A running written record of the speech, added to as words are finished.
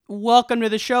Welcome to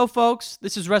the show, folks.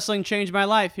 This is Wrestling Changed My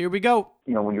Life. Here we go.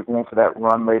 When you're going for that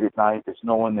run late at night, there's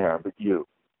no one there but you.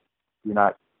 You're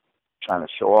not trying to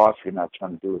show off. You're not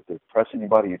trying to do it to impress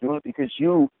anybody. You're doing it because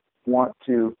you want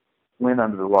to win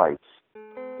under the lights.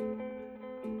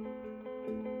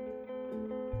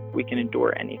 We can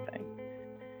endure anything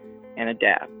and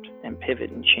adapt and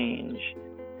pivot and change.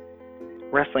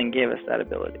 Wrestling gave us that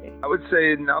ability. I would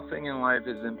say nothing in life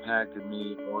has impacted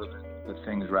me more than the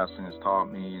things wrestling has taught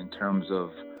me in terms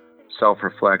of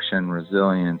self-reflection,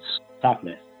 resilience.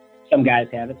 Toughness. Some guys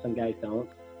have it, some guys don't.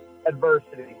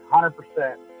 Adversity, 100%.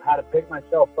 How to pick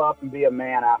myself up and be a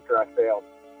man after I failed.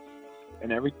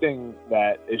 And everything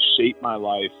that has shaped my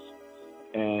life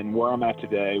and where I'm at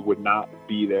today would not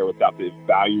be there without the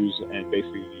values and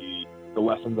basically the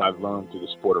lessons I've learned through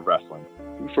the sport of wrestling.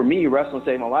 For me, wrestling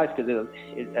saved my life because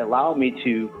it allowed me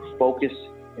to focus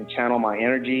and channel my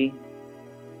energy.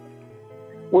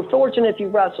 We're fortunate if you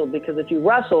wrestled, because if you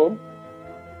wrestled,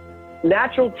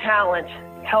 natural talent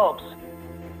helps,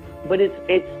 but it's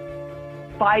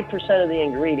 5% of the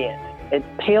ingredient. It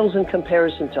pales in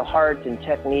comparison to heart and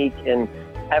technique and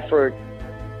effort.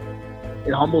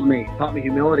 It humbled me, taught me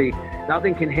humility.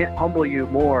 Nothing can humble you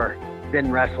more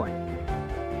than wrestling.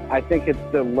 I think it's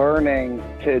the learning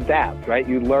to adapt, right?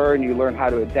 You learn how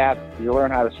to adapt, you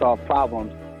learn how to solve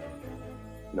problems.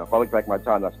 If I look back at my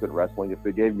time I spent wrestling, if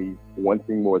it gave me one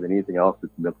thing more than anything else,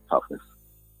 it's mental toughness.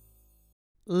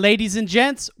 Ladies and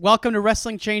gents, welcome to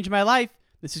Wrestling Changed My Life.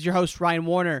 This is your host, Ryan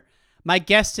Warner. My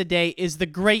guest today is the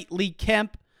great Lee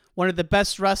Kemp, one of the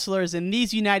best wrestlers in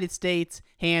these United States,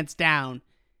 hands down.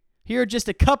 Here are just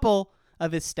a couple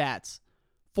of his stats.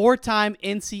 4-time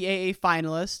NCAA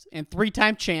finalist and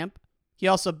 3-time champ. He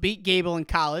also beat Gable in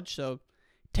college, so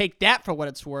take that for what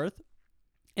it's worth.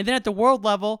 And then at the world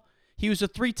level, he was a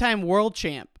 3-time world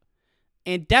champ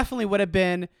and definitely would have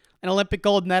been an Olympic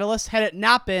gold medalist had it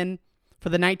not been for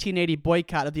the 1980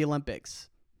 boycott of the Olympics.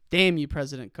 Damn you,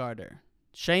 President Carter.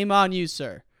 Shame on you,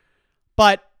 sir.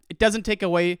 But it doesn't take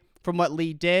away from what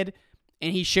Lee did,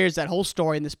 and he shares that whole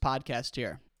story in this podcast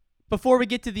here. Before we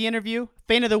get to the interview,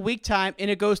 fan of the week time,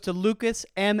 and it goes to Lucas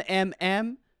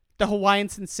MMM, the Hawaiian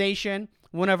sensation,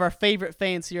 one of our favorite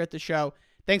fans here at the show.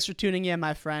 Thanks for tuning in,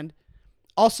 my friend.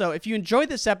 Also, if you enjoyed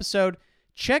this episode,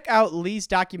 check out Lee's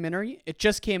documentary. It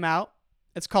just came out.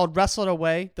 It's called Wrestle It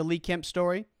Away, the Lee Kemp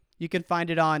story. You can find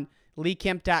it on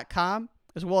leekemp.com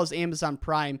as well as Amazon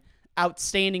Prime.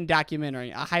 Outstanding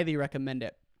documentary. I highly recommend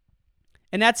it.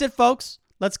 And that's it, folks.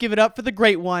 Let's give it up for the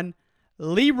great one,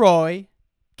 Leroy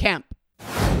Kemp.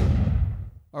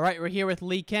 All right, we're here with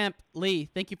Lee Kemp. Lee,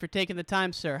 thank you for taking the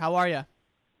time, sir. How are you?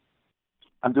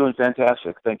 I'm doing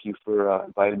fantastic. Thank you for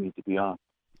inviting me to be on.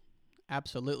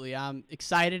 Absolutely. I'm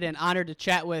excited and honored to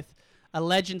chat with a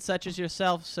legend such as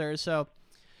yourself, sir. So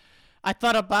I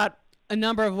thought about a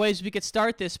number of ways we could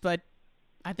start this, but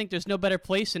I think there's no better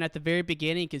place than at the very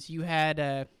beginning because you had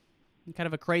kind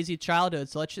of a crazy childhood.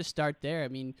 So let's just start there. I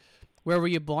mean, where were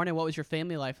you born and what was your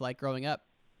family life like growing up?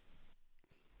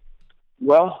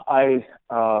 Well, I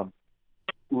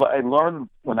learned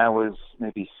when I was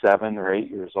maybe 7 or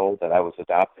 8 years old that I was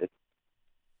adopted.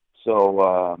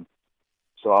 So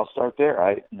I'll start there.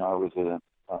 I was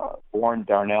born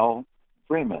Darnell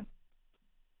Freeman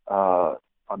on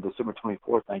December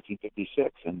 24th,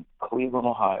 1956 in Cleveland,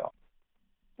 Ohio.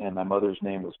 And my mother's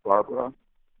name was Barbara,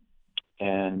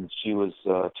 and she was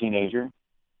a teenager.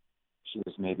 She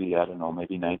was maybe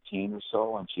 19 or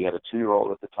so, and she had a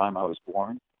 2-year-old at the time I was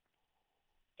born.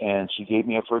 And she gave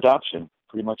me up for adoption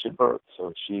pretty much at birth.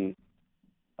 So she,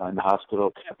 in the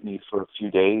hospital, kept me for a few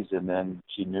days, and then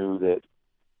she knew that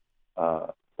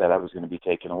I was going to be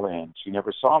taken away. And she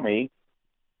never saw me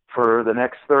for the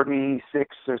next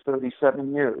 36 or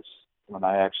 37 years when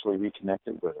I actually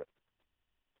reconnected with her.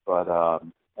 But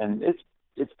and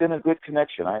it's been a good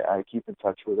connection. I keep in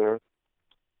touch with her.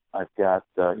 I've got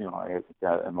I've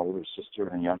got an older sister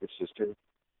and a younger sister,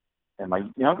 and my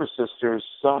younger sister's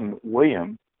son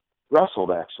William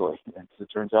wrestled actually. And as it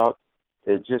turns out,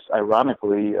 it just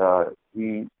ironically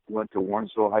he went to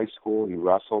Warrensville High School. He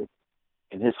wrestled,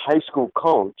 and his high school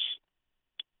coach,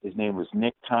 his name was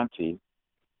Nick Conti.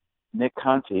 Nick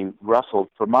Conti wrestled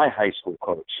for my high school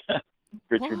coach,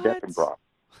 Richard Deckenbrock.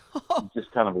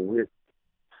 Just kind of a weird.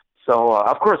 So,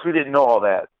 of course, we didn't know all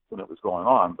that when it was going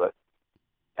on, but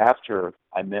after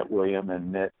I met William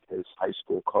and met his high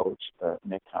school coach,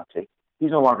 Nick Conti, he's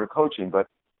no longer coaching, but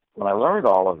when I learned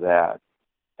all of that,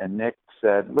 and Nick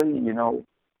said, Lee,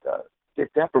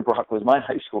 Dick Deckenbrock was my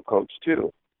high school coach,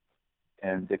 too.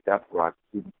 And Dick Deckenbrock,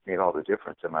 he made all the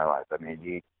difference in my life. I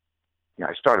mean,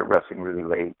 I started wrestling really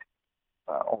late,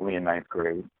 only in 9th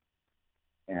grade.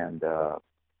 And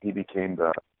he became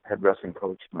the head wrestling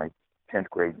coach my 10th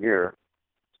grade year.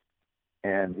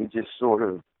 And he just sort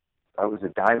of, I was a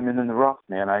diamond in the rough,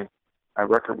 man. My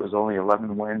record was only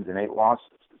 11 wins and 8 losses,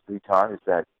 3 ties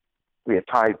that we had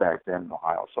tied back then in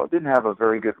Ohio. So I didn't have a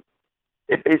very good,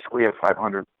 basically a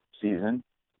 500 season.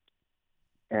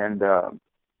 And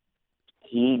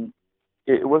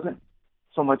it wasn't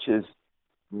so much his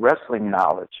wrestling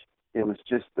knowledge. It was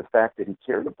just the fact that he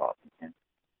cared about me. And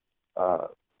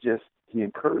he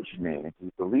encouraged me and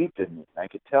he believed in me. And I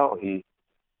could tell he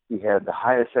had the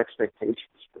highest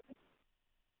expectations for me.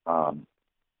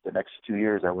 The next 2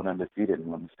 years, I went undefeated and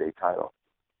won the state title.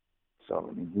 So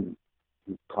I mean,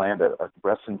 he planned a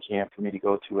wrestling camp for me to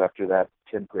go to after that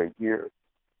 10th grade year,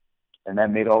 and that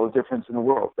made all the difference in the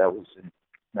world. That was in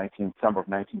summer of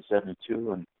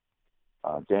 1972, and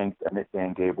I met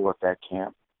Dan Gable at that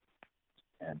camp,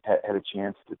 and had a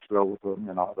chance to drill with him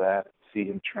and all that, and see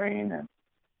him train, and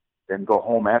then go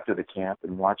home after the camp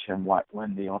and watch him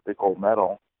win the Olympic gold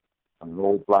medal on the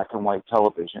old black and white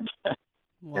television.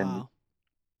 Wow.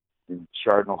 in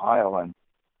Chardon, Ohio,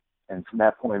 and from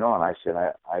that point on, I said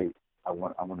I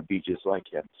want to be just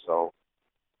like him. So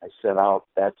I set out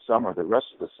that summer, the rest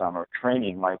of the summer,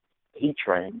 training like he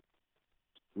trained,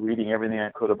 reading everything I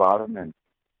could about him, and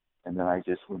then I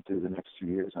just went through the next 2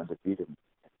 years undefeated and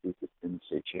beat the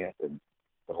state champ and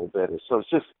the whole bit. So it's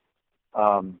just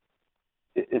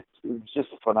it was just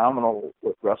phenomenal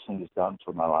what wrestling has done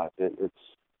for my life. It's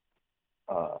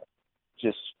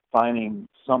just finding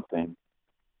something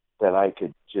that I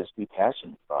could just be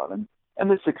passionate about. And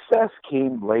the success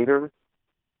came later.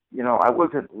 You know, I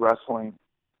wasn't wrestling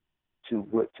to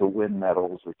win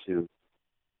medals or to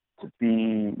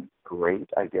be great,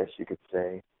 I guess you could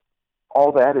say.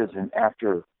 All that is an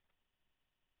afterthought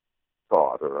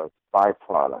or a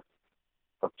byproduct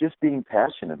of just being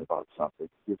passionate about something,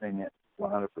 giving it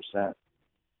 100%.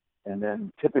 And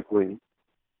then typically,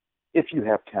 if you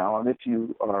have talent, if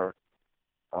you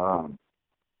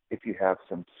have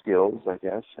some skills, I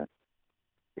guess, and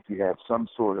if you have some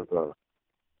sort of a,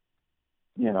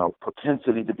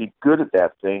 propensity to be good at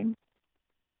that thing,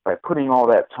 by putting all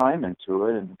that time into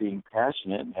it and being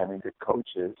passionate and having good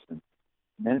coaches and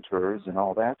mentors and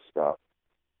all that stuff,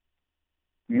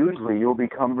 usually you'll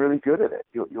become really good at it.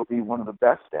 You'll be one of the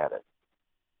best at it.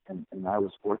 And I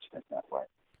was fortunate that way.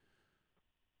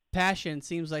 Passion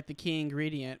seems like the key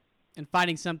ingredient in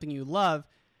finding something you love.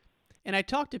 And I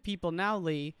talk to people now,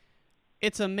 Lee.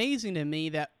 It's amazing to me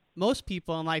that most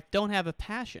people in life don't have a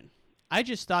passion. I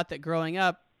just thought that growing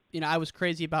up, I was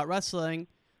crazy about wrestling.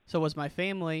 So was my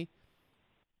family.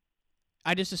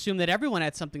 I just assumed that everyone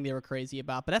had something they were crazy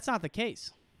about, but that's not the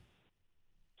case.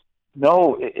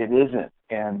 No, it isn't.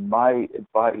 And my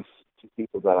advice to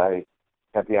people that I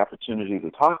have the opportunity to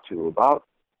talk to about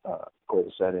goal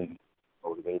setting,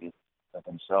 motivating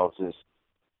themselves is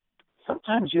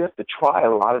sometimes you have to try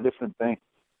a lot of different things.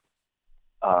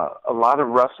 A lot of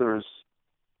wrestlers,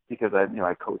 because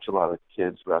I coach a lot of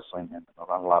kids wrestling and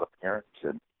around a lot of parents,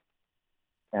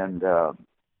 and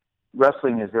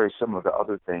wrestling is very similar to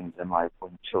other things in life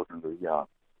when children are young.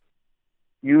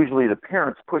 Usually the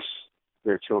parents push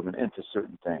their children into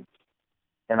certain things.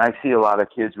 And I see a lot of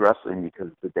kids wrestling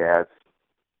because the dads,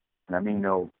 and I mean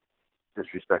no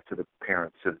disrespect to the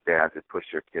parents or the dads that push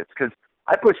their kids, because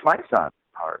I push my son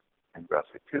hard in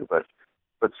wrestling too, but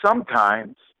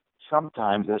sometimes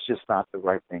that's just not the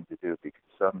right thing to do, because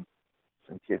some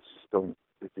kids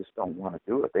just don't want to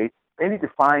do it. They need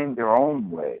to find their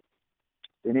own way.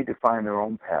 They need to find their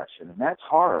own passion, and that's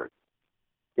hard.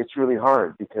 It's really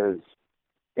hard, because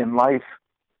in life,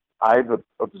 I've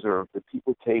observed that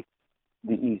people take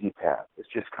the easy path. It's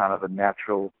just kind of a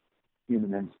natural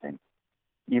human instinct.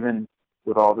 Even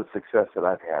with all the success that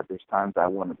I've had, there's times I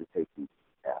wanted to take the easy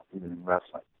path, even in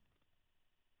wrestling.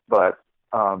 But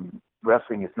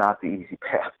wrestling is not the easy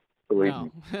path, believe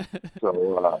me.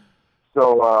 So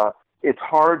it's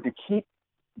hard to keep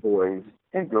boys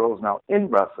and girls now in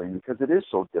wrestling because it is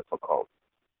so difficult.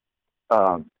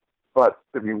 But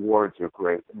the rewards are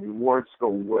great, and rewards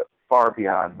go far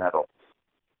beyond medals.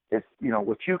 It's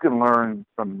what you can learn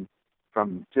from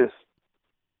just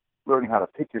learning how to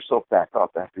pick yourself back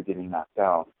up after getting knocked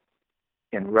out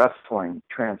in wrestling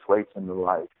translates into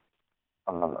life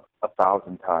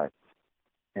 1,000 times.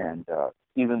 And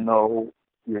even though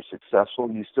you're successful,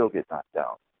 you still get knocked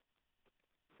down.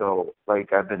 So,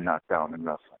 like, I've been knocked down in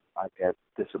wrestling. I've had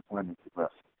disappointments in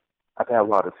wrestling. I've had a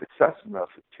lot of success in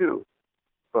wrestling too,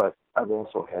 but I've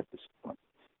also had disappointments.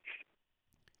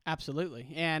 Absolutely.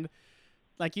 And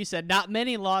like you said, not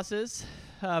many losses,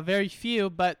 very few,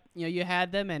 but you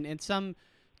had them, and some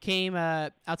came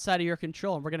outside of your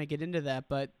control, and we're going to get into that.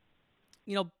 But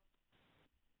you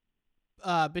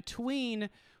know, between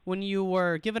when you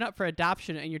were given up for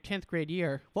adoption and your 10th grade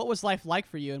year, what was life like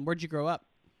for you, and where'd you grow up?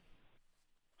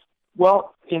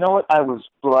 Well, you know what? I was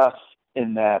blessed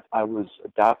in that I was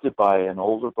adopted by an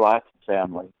older black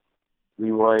family,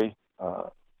 Leroy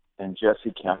and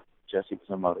Jesse Kemp. Jesse was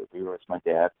my mother. Leroy was my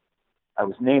dad. I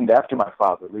was named after my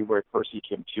father, Leroy Percy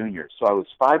Kemp Jr. So I was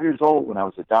 5 years old when I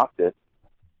was adopted,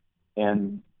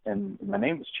 and my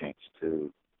name was changed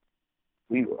to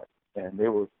Leroy. And they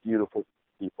were beautiful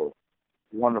people,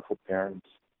 wonderful parents,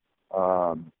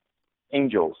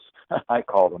 angels. I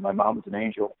call them. My mom was an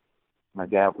angel. My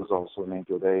dad was also an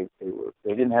angel. They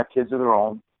didn't have kids of their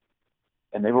own,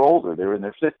 and they were older. They were in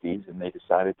their 50s, and they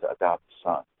decided to adopt a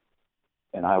son,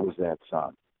 and I was that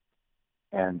son.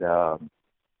 And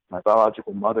my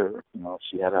biological mother, you know,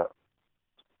 she had a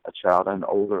child, an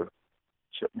older,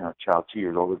 child 2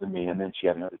 years older than me, and then she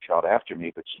had another child after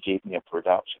me, but she gave me up for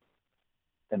adoption,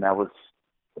 and that was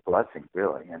a blessing,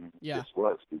 really. I mean, Yeah. it just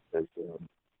was, because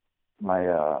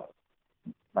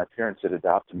my parents that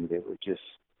adopted me, they were just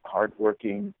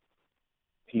hardworking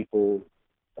people,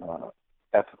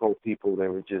 ethical people. They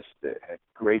had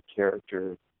great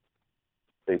character.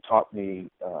 They taught me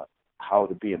how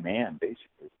to be a man, basically.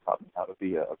 They taught me how to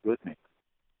be a good man.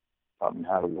 Taught me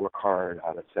how to work hard,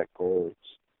 how to set goals.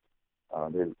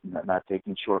 They're not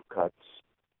taking shortcuts.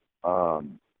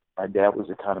 My dad was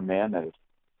the kind of man that if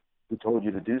he told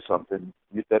you to do something,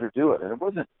 you'd better do it. And it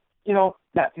wasn't,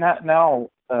 not now.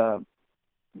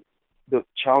 The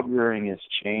child rearing has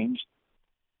changed,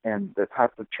 and the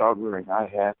type of child rearing I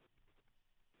had,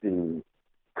 the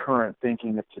current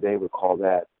thinking of today would call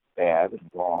that bad and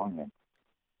wrong.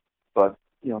 But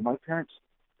my parents,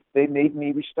 they made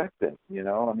me respect them.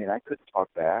 I mean, I couldn't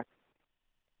talk back.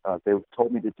 They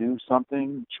told me to do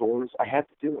something, chores. I had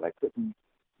to do it. I couldn't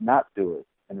not do it.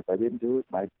 And if I didn't do it,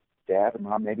 my dad and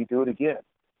mom made me do it again,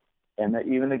 and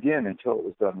even again until it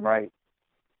was done right.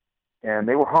 And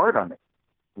they were hard on me.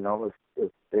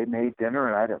 If they made dinner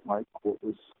and I didn't like what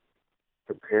was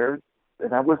prepared,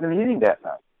 then I wasn't eating that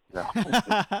night.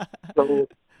 So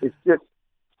it's just,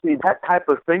 see, that type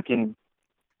of thinking,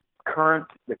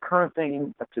 the current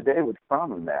thinking of today would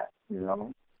frown on that.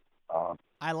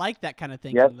 I like that kind of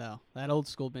thinking, though. That old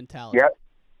school mentality. Yeah.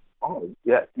 Oh,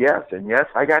 yeah, yes, and yes,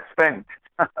 I got spanked.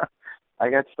 I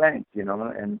got spanked,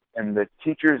 and the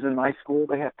teachers in my school,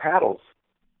 they had paddles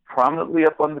prominently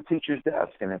up on the teacher's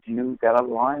desk, and if you got out of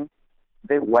line,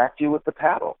 they whacked you with the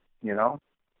paddle. That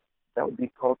would be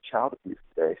called child abuse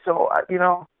today. So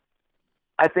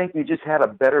I think you just had a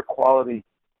better quality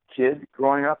kid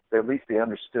growing up. At least they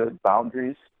understood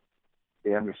boundaries,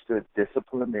 they understood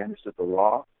discipline, they understood the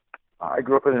law. I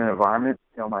grew up in an environment,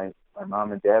 my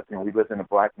mom and dad, we lived in a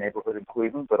black neighborhood in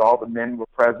Cleveland, but all the men were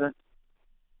present.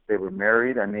 They were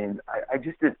married. I mean, I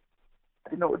didn't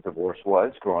know what divorce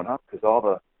was growing up, because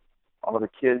all the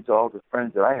kids, all the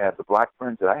friends that I had, the black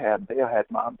friends that I had, they had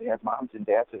moms and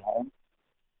dads at home.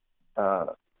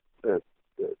 The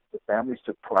families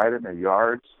took pride in their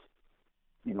yards,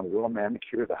 well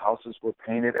manicured, the houses were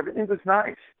painted, everything was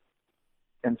nice.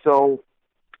 And so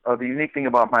the unique thing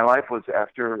about my life was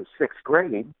after sixth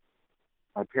grade,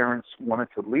 my parents wanted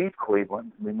to leave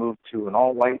Cleveland. We moved to an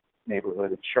all-white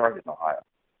neighborhood in Chardon, Ohio.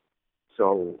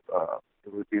 So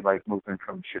it would be like moving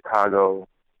from Chicago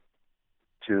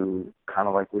to kind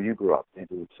of like where you grew up,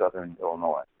 into southern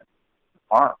Illinois.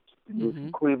 Farms. We moved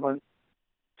from Cleveland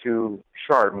to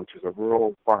Chardon, which is a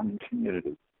rural farming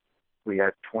community. We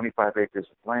had 25 acres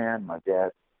of land. My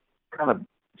dad kind of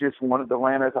just wanted the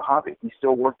land as a hobby. He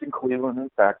still worked in Cleveland in a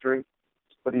factory,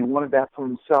 but he wanted that for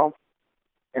himself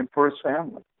and for his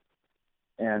family.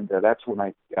 And that's when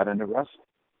I got into wrestling.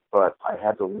 But I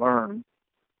had to learn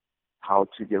how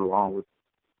to get along with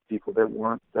people that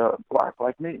weren't black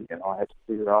like me. I had to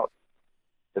figure out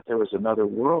that there was another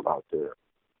world out there.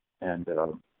 And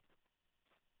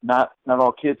not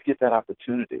all kids get that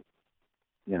opportunity.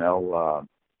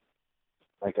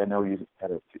 Like I know you had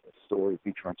a story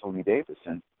featuring Tony Davis,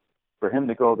 and for him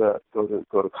to go to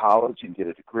college and get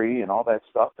a degree and all that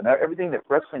stuff, and everything that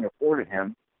wrestling afforded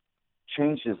him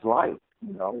changed his life.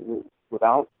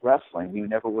 Without wrestling, he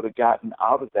never would have gotten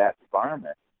out of that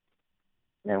environment.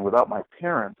 And without my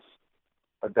parents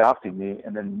adopting me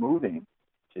and then moving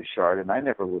to Chardon, I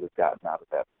never would have gotten out of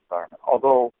that environment.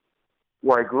 Although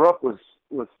where I grew up was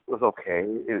okay.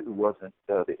 It wasn't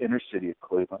the inner city of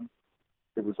Cleveland.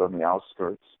 It was on the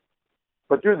outskirts.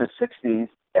 But during the 60s,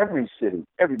 every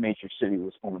major city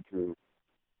was going through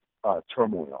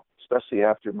turmoil, especially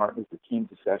after Martin Luther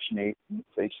King's assassination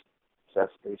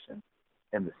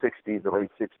in the 60s, the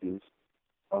late 60s.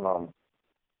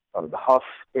 the Huff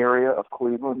area of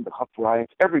Cleveland, the Huff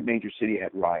riots. Every major city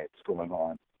had riots going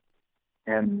on.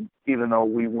 And even though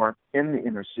we weren't in the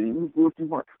inner city, we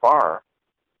weren't far.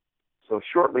 So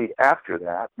shortly after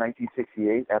that,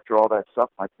 1968, after all that stuff,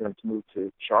 my parents moved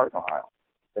to Chardon, Ohio.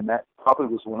 And that probably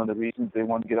was one of the reasons they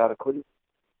wanted to get out of Cleveland.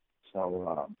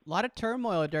 So a lot of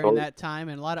turmoil during that time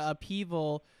and a lot of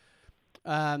upheaval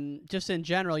just in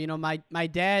general. You know, my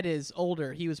dad is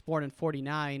older. He was born in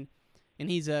 49, and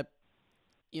he's a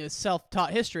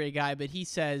self-taught history guy, but he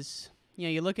says,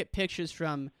 you look at pictures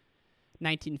from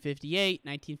 1958,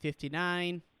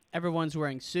 1959, everyone's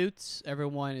wearing suits,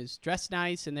 everyone is dressed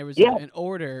nice, and there was an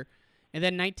order. And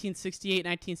then 1968,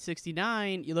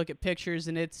 1969, you look at pictures,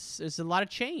 and there's a lot of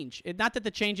change. Not that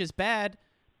the change is bad,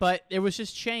 but there was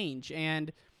just change.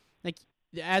 And like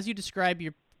as you describe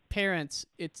your parents,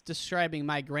 it's describing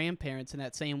my grandparents in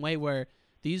that same way, where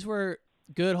these were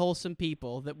good, wholesome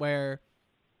people where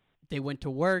they went to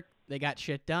work, they got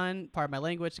shit done, pardon my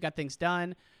language, they got things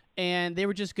done, and they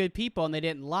were just good people, and they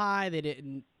didn't lie, they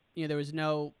didn't, there was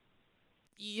no,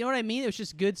 you know what I mean? It was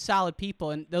just good, solid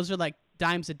people, and those are like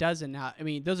dimes a dozen now. I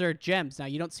mean, those are gems now.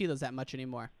 You don't see those that much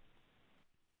anymore.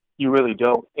 You really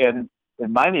don't. And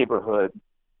in my neighborhood,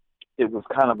 it was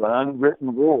kind of an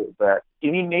unwritten rule that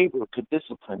any neighbor could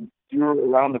discipline. If you were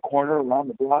around the corner, around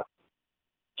the block,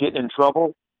 getting in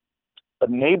trouble, a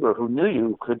neighbor who knew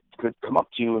you could come up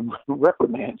to you and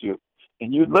reprimand you,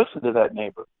 and you'd listen to that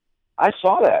neighbor. I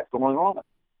saw that going on.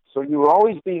 So you were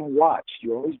always being watched.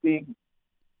 You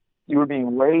were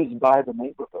being raised by the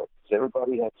neighborhood.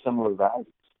 Everybody had similar values.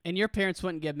 And your parents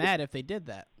wouldn't get mad if they did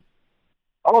that.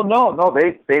 Oh, no,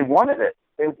 they wanted it.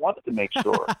 They wanted to make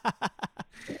sure.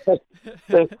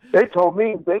 they told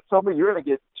me you're going to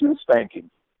get 2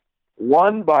 spankings.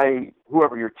 One by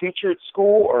whoever, your teacher at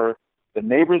school or the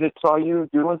neighbor that saw you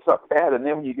doing something bad, and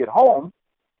then when you get home,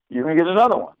 you're going to get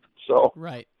another one. So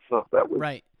right. So that was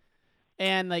right.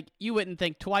 And like you wouldn't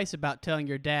think twice about telling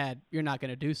your dad you're not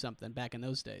going to do something back in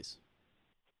those days.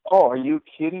 Oh, are you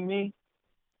kidding me?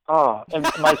 Oh, and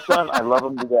my son, I love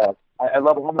him to death. I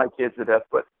love all my kids to death,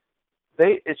 but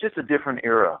it's just a different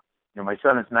era. My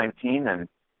son is 19, and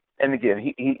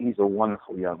again, he's a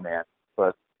wonderful young man,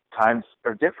 but times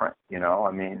are different,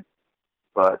 I mean,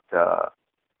 but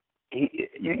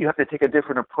you have to take a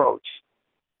different approach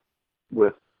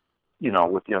with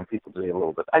young people today a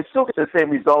little bit. I still get the same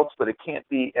results, but it can't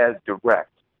be as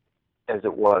direct as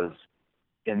it was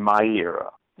in my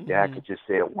era. Yeah, I could just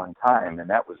say it one time, and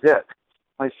that was it.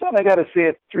 My son, I got to say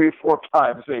it 3 or 4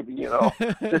 times, maybe,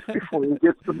 just before he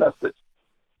gets the message.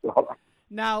 So.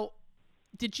 Now,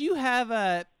 did you have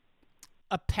a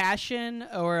passion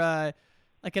or an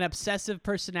obsessive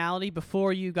personality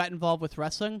before you got involved with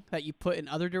wrestling that you put in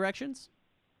other directions?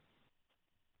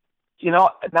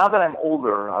 Now that I'm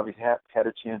older, I've had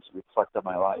a chance to reflect on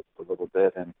my life a little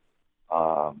bit, and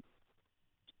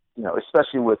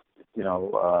especially with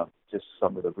just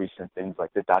some of the recent things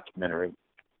like the documentary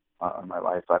on my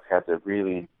life. I've had to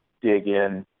really dig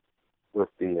in with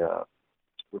the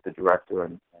director,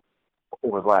 and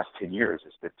over the last 10 years,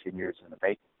 it's been 10 years in the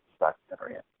making of the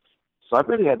documentary. And so I've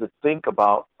really had to think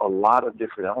about a lot of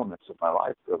different elements of my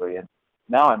life, really. And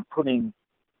now I'm putting,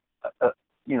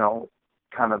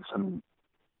 kind of some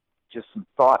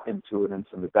thought into it and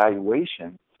some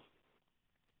evaluation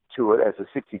to it as a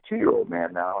 62-year-old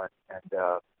man now. And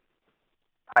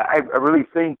I really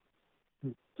think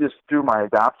just through my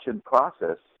adoption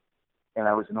process, and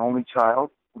I was an only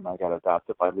child when I got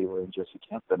adopted by Leroy and Jesse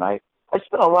Kemp, and I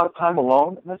spent a lot of time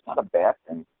alone, and that's not a bad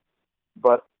thing.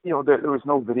 But, there was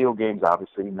no video games,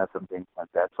 obviously, nothing, things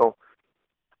like that. So,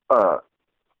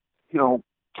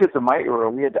 kids in my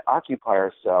era, we had to occupy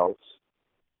ourselves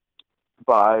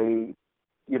by,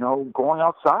 going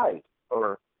outside,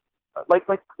 or like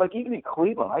even in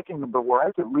Cleveland, I can remember where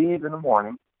I could leave in the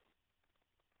morning,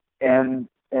 and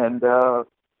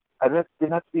I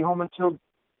didn't have to be home until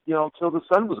the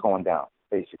sun was going down,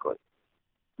 basically.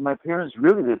 My parents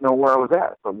really didn't know where I was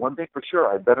at, but one thing for sure,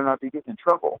 I better not be getting in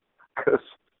trouble, because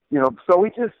so we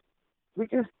just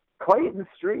played in the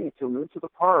streets, and we went to the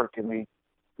park, and we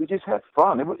just had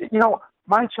fun. It was,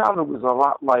 my childhood was a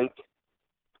lot like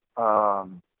The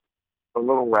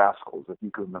Little Rascals, if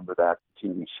you can remember that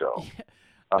TV show.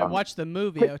 I watched the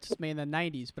movie. It was just made in the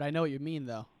 90s, but I know what you mean,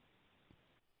 though.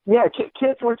 Yeah,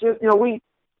 kids were just, we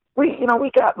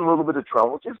got in a little bit of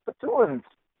trouble just for doing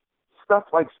stuff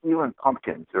like stealing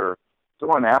pumpkins or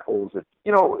throwing apples.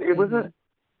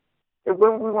 We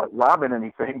weren't robbing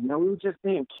anything. We were just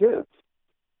being kids.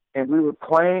 And we were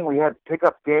playing. We had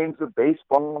pickup games of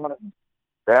baseball and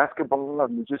basketball,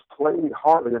 and we just played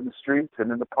hard in the streets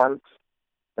and in the parks.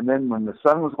 And then when the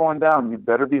sun was going down, you'd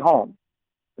better be home.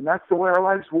 And that's the way our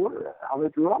lives were, how they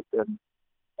grew up.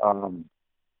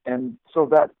 And so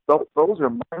those are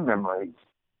my memories.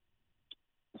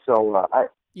 So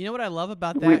You know what I love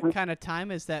about that kind of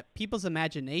time is that people's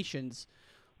imaginations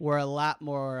were a lot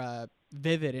more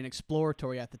vivid and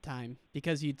exploratory at the time,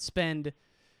 because you'd spend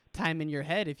time in your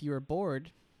head if you were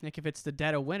bored. Like if it's the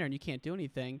dead of winter and you can't do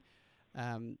anything.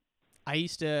 My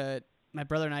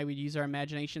brother and I would use our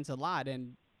imaginations a lot,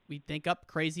 and we'd think up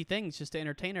crazy things just to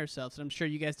entertain ourselves. And I'm sure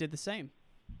you guys did the same.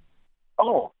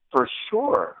 Oh, for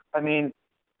sure. I mean,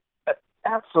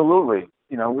 absolutely.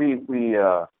 You know, we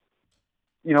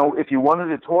you know, if you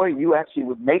wanted a toy, you actually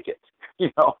would make it. You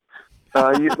know,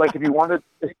 like if you wanted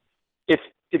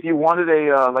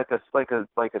a like a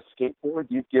skateboard,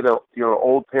 you'd get your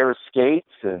old pair of skates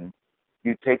and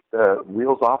you'd take the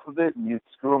wheels off of it and you'd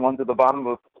screw them under the bottom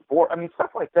of the board. I mean,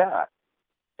 stuff like that,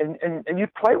 and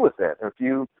you'd play with it. I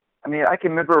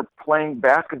can remember playing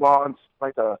basketball in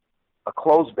like a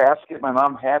closed basket my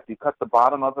mom had. You cut the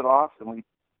bottom of it off and we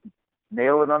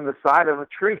nail it on the side of a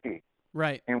tree.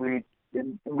 Right. And we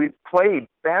played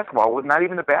basketball with not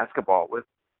even a basketball, with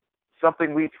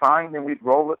something we'd find, and we'd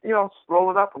roll it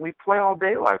up, and we'd play all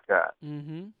day like that.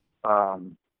 Mm-hmm.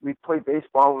 We'd play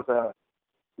baseball with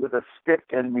a stick,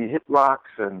 and we hit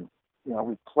rocks, and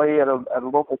we'd play at a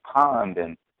local pond,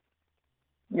 and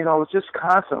just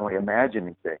constantly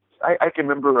imagining things. I can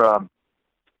remember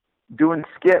doing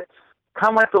skits,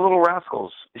 kind of like the Little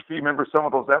Rascals. If you remember some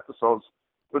of those episodes,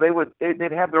 where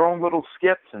they'd have their own little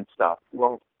skits and stuff.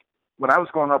 Well, when I was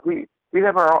growing up, we'd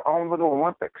have our own little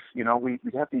Olympics. We'd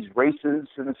have these races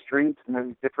in the streets, and there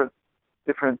was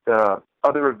different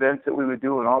other events that we would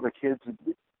do, and all the kids.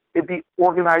 It'd be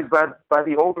organized by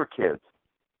the older kids,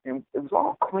 and it was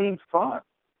all clean fun.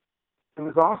 It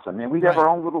was awesome, and we'd have our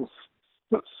own little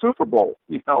Super Bowl.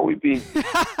 We'd be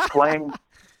playing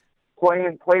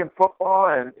football,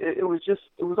 and it was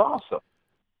awesome.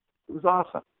 It was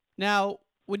awesome. Now,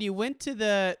 when you went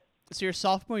to your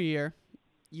sophomore year,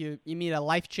 you meet a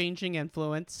life-changing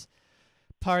influence.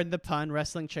 Pardon the pun,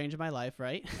 wrestling changed my life,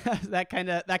 right? that kind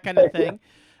of thing.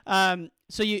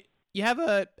 So you have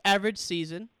a average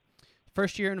season,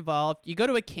 first year involved. You go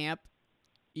to a camp,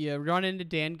 you run into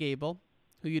Dan Gable,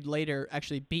 who you'd later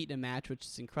actually beat in a match, which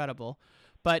is incredible.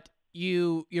 But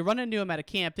you run into him at a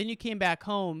camp, then you came back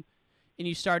home and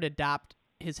you started to adopt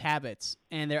his habits,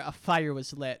 and a fire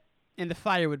was lit, and the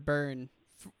fire would burn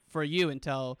for you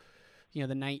until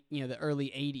the early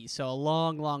 80s, so a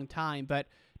long time. But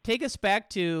take us back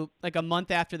to like a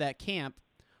month after that camp.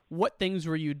 What things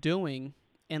were you doing,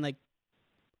 and like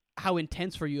how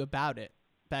intense were you about it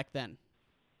back then?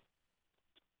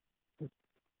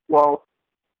 Well,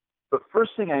 the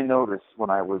first thing I noticed when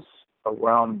I was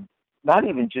around, not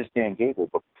even just Dan Gable,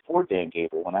 but before Dan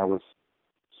Gable, when I was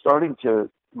starting to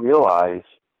realize,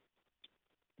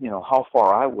 how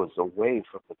far I was away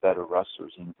from the better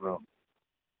wrestlers in the room.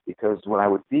 Because when I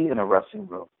would be in a wrestling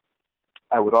room,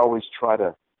 I would always try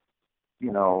to,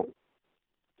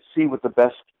 see what the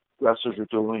best wrestlers are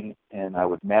doing, and I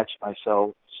would match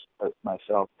myself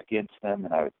against them,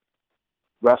 and I would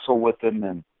wrestle with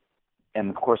them, and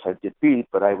of course I'd get beat,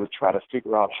 but I would try to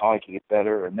figure out how I could get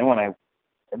better. And then when I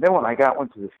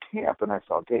went to this camp and I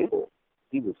saw Gable,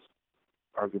 he was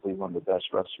arguably one of the best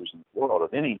wrestlers in the world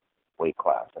of any weight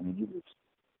class. I mean, he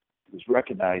was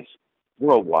recognized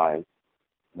worldwide.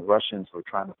 The Russians were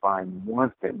trying to find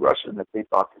one Russian that they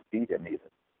thought could beat him even.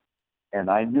 And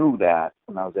I knew that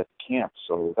when I was at the camp,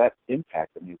 so that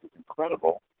impacted me was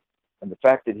incredible. And the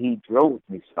fact that he drilled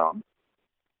me some,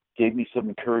 gave me some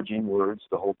encouraging words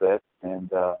the whole bit. And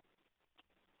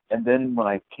then when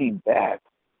I came back,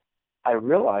 I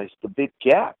realized the big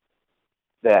gap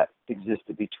that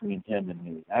existed between him and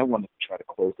me. I wanted to try to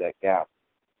close that gap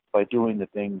by doing the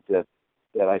things that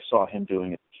I saw him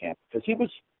doing at the camp. Because he was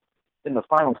in the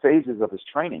final phases of his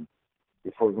training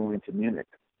before going to Munich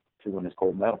to win his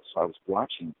gold medal. So I was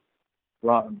watching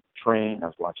run, train, I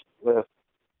was watching lift.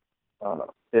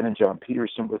 Ben and John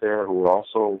Peterson were there, who were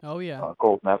also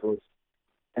gold medalists.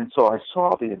 And so I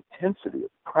saw the intensity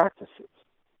of practices.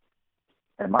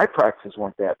 And my practices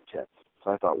weren't that intense.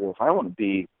 So I thought, well, if I want to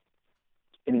be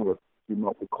anywhere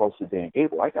remotely close to Dan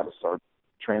Gable, I got to start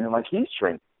training like he's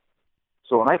training.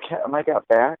 So when I got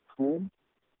back home,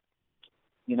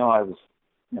 I was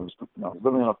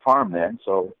living on a farm then,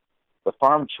 so the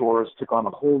farm chores took on a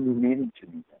whole new meaning to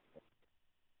me.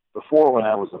 Before, when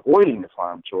I was avoiding the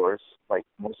farm chores, like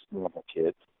most normal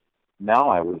kids, now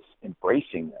I was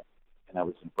embracing them, and I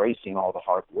was embracing all the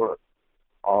hard work,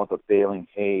 all the baling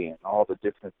hay, and all the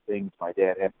different things my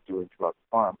dad had to do throughout the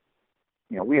farm.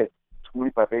 We had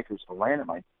 25 acres of land, and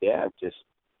my dad just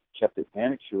kept it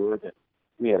manicured. And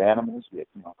we had animals. We had,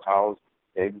 cows,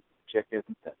 pigs, chickens.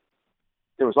 And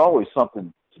there was always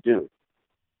something to do.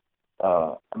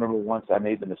 I remember once I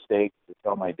made the mistake to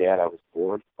tell my dad I was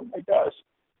bored. Oh my gosh.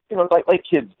 Like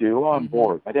kids do. Oh, I'm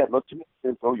bored. My dad looked at me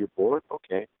and said, "Oh, you're bored?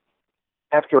 Okay."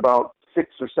 After about 6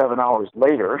 or 7 hours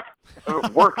later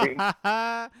of working,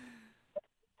 I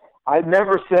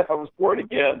never said I was bored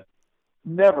again.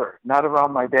 Never. Not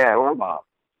around my dad or mom.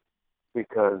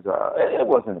 Because it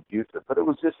wasn't abusive, but it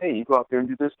was just, hey, you go out there and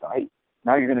do this.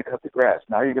 Now you're going to cut the grass.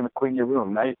 Now you're going to clean your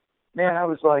room. Man, I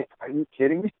was like, are you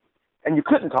kidding me? And you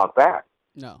couldn't talk back.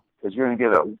 No. Because you're going to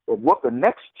get a whooping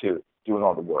next to doing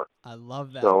all the work. I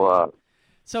love that. So,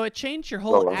 so it changed your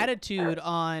whole attitude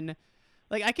on,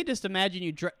 like, I could just imagine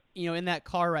you, in that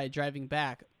car ride driving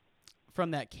back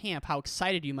from that camp, how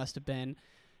excited you must have been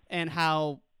and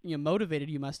how motivated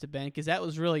you must have been, because that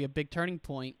was really a big turning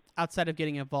point outside of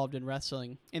getting involved in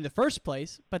wrestling in the first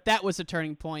place. But that was a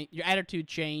turning point. Your attitude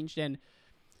changed, and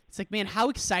it's like, man, how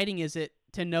exciting is it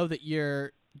to know that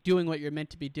you're doing what you're meant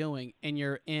to be doing and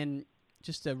you're in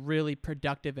just a really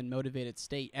productive and motivated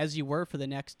state, as you were for the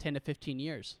next 10 to 15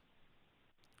 years.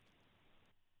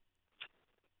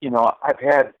 I've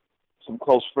had some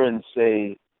close friends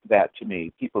say that to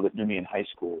me, people that knew me in high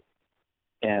school.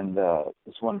 And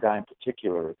this one guy in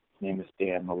particular, his name is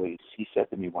Dan Malise, he said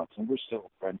to me once, and we're still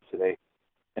friends today,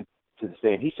 and to this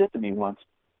day, and he said to me once,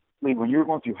 Lee, when you were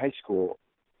going through high school,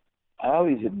 I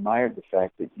always admired the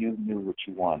fact that you knew what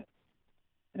you wanted.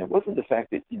 And it wasn't the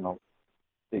fact that,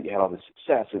 that you had all the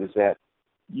success. It was that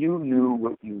you knew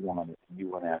what you wanted and you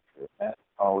went after it. That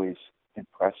always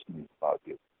impressed me about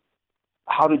you.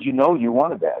 How did you know you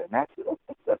wanted that? And that's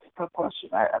a tough question.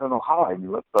 I don't know how I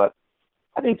knew it, but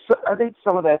I think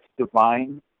some of that's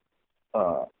divine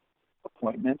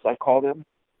appointments, I call them.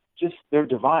 Just, they're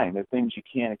divine. They're things you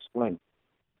can't explain.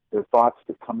 They're thoughts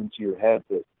that come into your head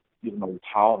that you don't know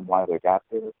how and why they got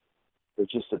there. They're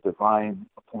just a divine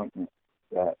appointment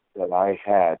that I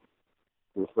had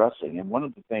with wrestling. And one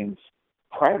of the things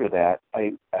prior to that,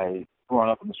 I growing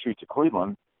up in the streets of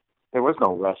Cleveland, there was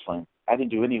no wrestling. I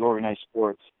didn't do any organized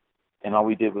sports, and all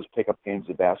we did was pick up games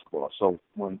of basketball. So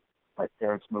when my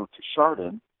parents moved to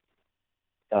Chardon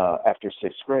after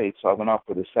 6th grade, so I went off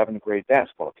for the 7th grade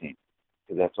basketball team,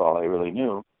 because that's all I really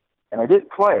knew. And I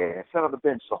didn't play. I sat on the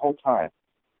bench the whole time.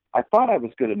 I thought I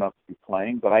was good enough to be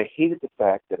playing, but I hated the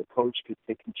fact that a coach could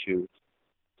pick and choose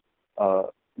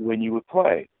when you would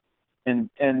play. And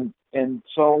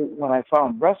so when I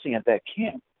found wrestling at that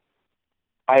camp,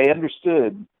 I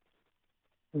understood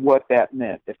what that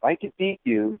meant. If I could beat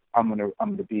you, I'm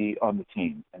gonna be on the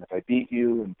team, and if I beat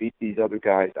you and beat these other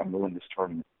guys, I'm gonna win this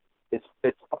tournament. It's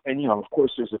and of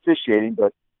course there's officiating,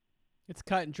 but it's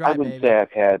cut and dry. I wouldn't say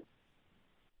I've had.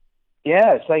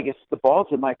 Yeah, it's like it's the ball's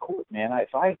in my court, man.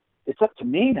 It's up to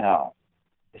me now.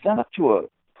 It's not up to a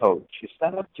coach. It's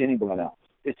not up to anyone else.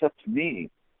 It's up to me,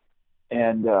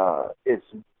 and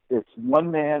it's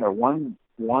one man or one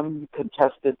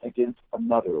contestant against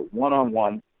another,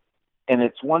 one-on-one. And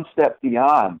it's one step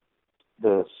beyond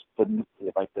the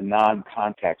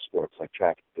non-contact sports like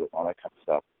track and field and all that kind of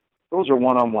stuff. Those are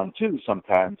one-on-one too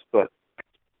sometimes, but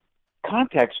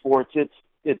contact sports,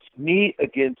 it's me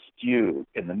against you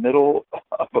in the middle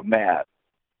of a mat,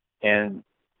 and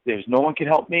there's no one can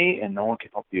help me and no one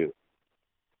can help you.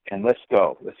 And let's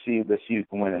go. Let's see who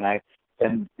can win.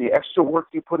 And the extra work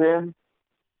you put in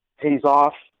pays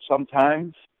off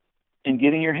sometimes in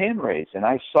getting your hand raised. And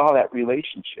I saw that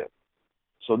relationship.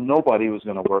 So nobody was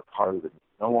going to work harder than me.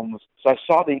 No one was. So I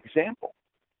saw the example.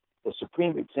 The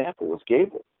supreme example was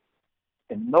Gable.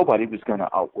 And nobody was going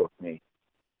to outwork me.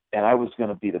 And I was going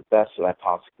to be the best that I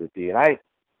possibly could be.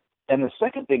 And the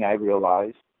second thing I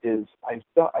realized is I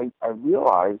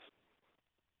realized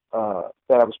that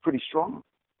I was pretty strong.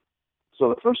 So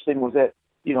the first thing was that,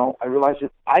 I realized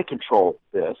that I control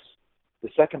this. The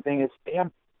second thing is, hey,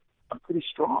 I'm pretty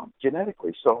strong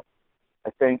genetically. So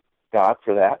I thank God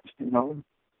for that,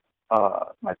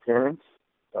 my parents,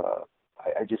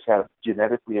 I just have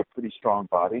genetically a pretty strong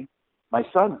body. My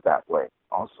son's that way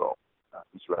also.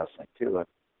 He's wrestling too.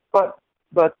 But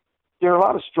there are a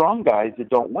lot of strong guys that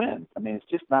don't win. I mean, it's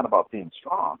just not about being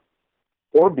strong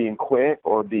or being quick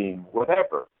or being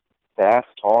whatever, fast,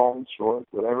 tall, short,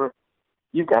 whatever.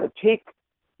 You've got to take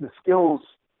the skills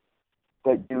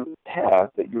that you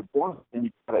have, that you're born with, and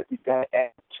you've got to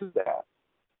add to that.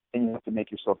 And you have to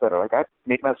make yourself better. Like, I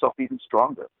make myself even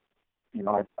stronger.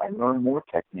 I learned more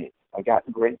technique. I got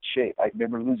in great shape. I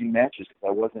remember losing matches because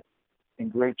I wasn't in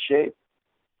great shape.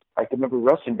 I can remember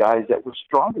wrestling guys that were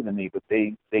stronger than me, but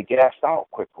they gassed out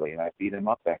quickly, and I beat them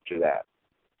up after that.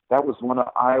 That was one of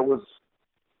Iowa's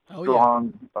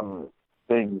strong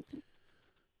things.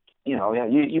 You know, yeah,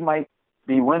 you might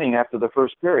be winning after the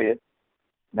first period.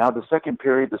 Now the second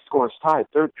period, the score is tied.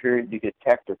 Third period, you get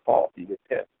tacked or fault. You get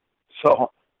hit.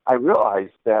 So I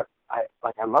realized that I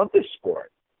love this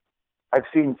sport. I've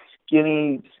seen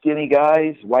skinny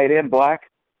guys, white and black,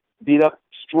 beat up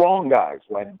strong guys,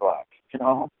 white and black, you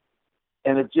know?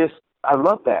 And I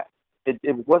love that.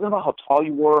 It wasn't about how tall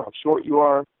you were, how short you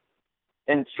are.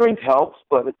 And strength helps,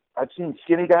 but I've seen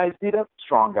skinny guys beat up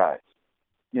strong guys,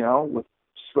 you know, with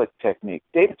slick technique.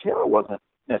 David Taylor wasn't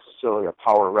necessarily a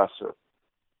power wrestler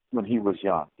when he was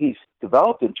young. He's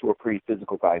developed into a pretty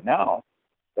physical guy now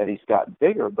that he's gotten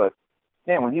bigger. But,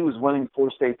 man, when he was winning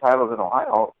 4 state titles in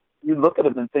Ohio, you look at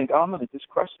him and think, I'm going to just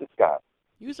crush this guy.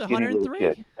 He was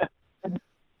 103.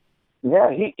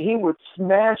 Yeah, he would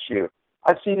smash you.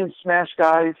 I've seen him smash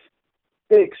guys,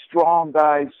 big, strong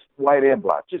guys, white and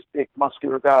black, just big,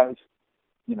 muscular guys,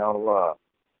 you know,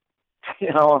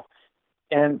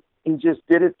 and he just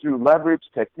did it through leverage,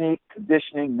 technique,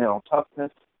 conditioning, mental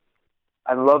toughness.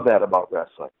 I love that about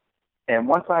wrestling. And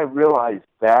once I realized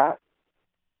that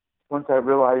was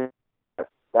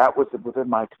within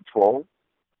my control,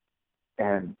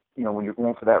 and, you know, when you're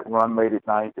going for that run late at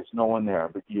night, there's no one there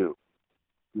but you.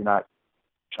 You're not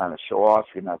trying to show off.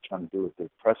 You're not trying to do it to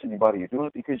impress anybody. You're doing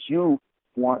it because you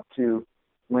want to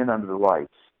win under the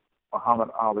lights. Muhammad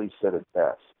Ali said it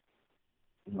best.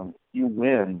 You know, you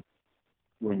win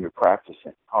when you're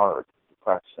practicing hard. You're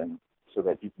practicing so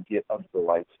that you can get under the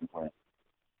lights and win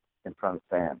in front of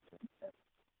fans. And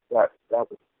that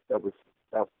was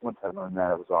once I learned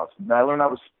that, it was awesome. And I learned I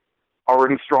was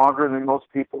already stronger than most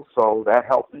people, so that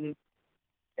helped me.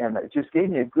 And it just gave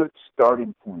me a good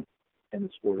starting point in the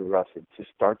sport of wrestling to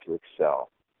start to excel.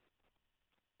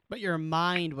 But your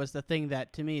mind was the thing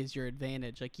that, to me, is your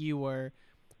advantage. Like, you were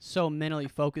so mentally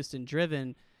focused and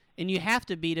driven, and you have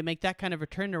to be to make that kind of a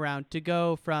turnaround, to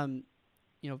go from,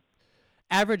 you know,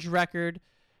 average record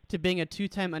to being a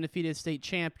 2-time undefeated state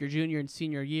champ your junior and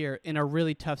senior year in a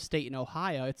really tough state in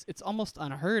Ohio. It's almost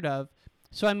unheard of.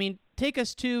 So, I mean, take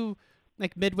us to,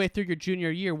 like, midway through your junior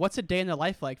year. What's a day in the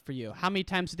life like for you? How many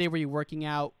times a day were you working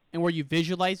out, and were you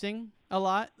visualizing a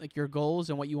lot, like your goals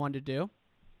and what you wanted to do?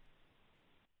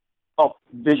 Oh,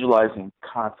 visualizing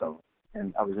constantly.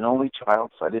 And I was an only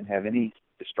child, so I didn't have any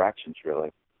distractions,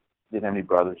 really. Didn't have any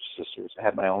brothers or sisters. I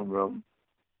had my own room.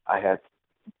 I had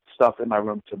stuff in my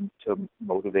room to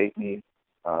motivate me,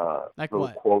 like little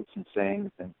what? quotes and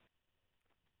sayings. And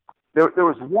there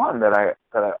was one that I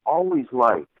always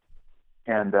liked,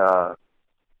 and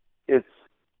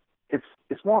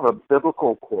it's more of a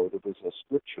biblical quote. It was a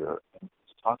scripture, and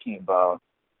it's talking about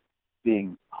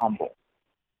being humble.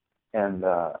 And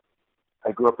I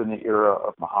grew up in the era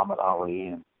of Muhammad Ali,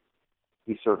 and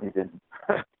he certainly didn't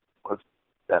was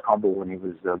that humble when he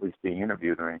was at least being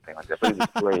interviewed or anything like that. But he was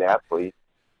a great athlete.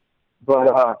 But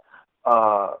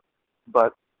I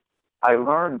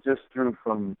learned just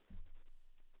from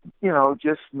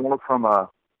a,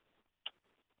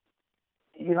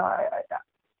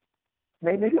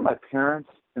 maybe my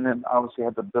parents, and then obviously I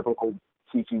had the biblical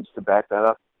teachings to back that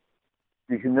up.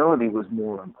 The humility was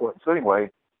more important. So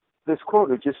anyway, this quote,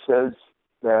 it just says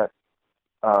that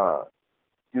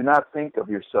do not think of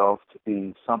yourself to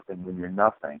be something when you're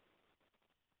nothing.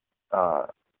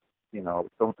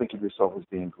 Don't think of yourself as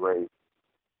being great.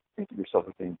 Think of yourself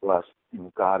as being blessed. You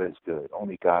know, God is good.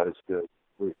 Only God is good.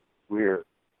 We're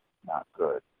not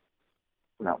good.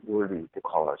 We're not worthy to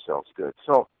call ourselves good.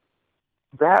 So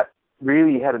that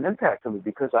really had an impact on me,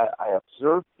 because I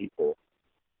observed people,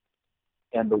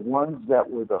 and the ones that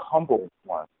were the humble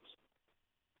ones,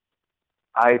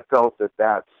 I felt that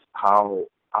that's how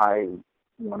I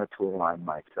wanted to align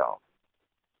myself.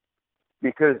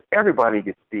 Because everybody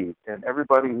gets beat, and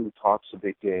everybody who talks a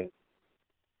big game,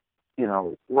 you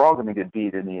know, we're all going to get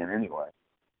beat in the end anyway.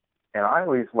 And I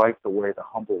always liked the way the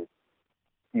humble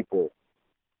people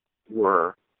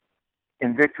were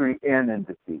in victory and in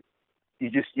defeat.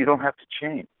 You don't have to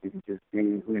change. You can just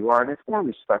be who you are, and it's more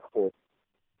respectful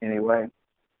anyway.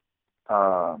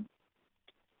 But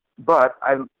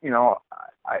I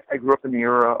grew up in the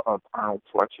era of Arnold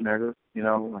Schwarzenegger, you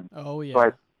know. And oh yeah. So I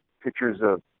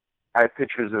had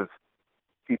pictures of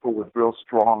people with real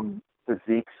strong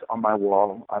physiques on my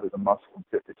wall out of the Muscle and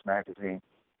Fitness magazine,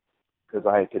 because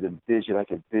I could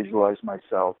visualize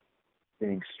myself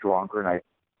being stronger, and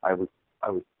I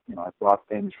bought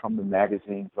things from the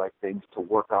magazines, like things to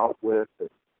work out with. And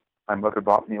my mother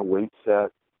bought me a weight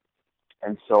set,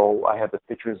 and so I had the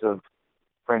pictures of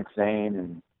Frank Zane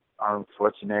and Arnold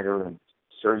Schwarzenegger and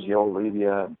Sergio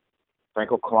Oliva and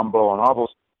Franco Colombo and all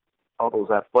all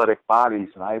those athletic bodies,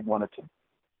 and I wanted to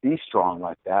be strong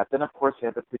like that. Then, of course, they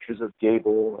had the pictures of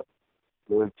Gable,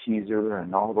 Lloyd Teaser,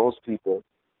 and all those people.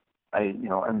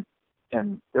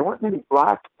 And there weren't many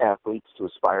black athletes to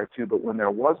aspire to, but when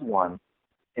there was one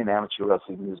in amateur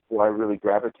wrestling news, boy, I really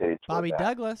gravitated toward Bobby that.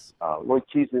 Douglas. Lloyd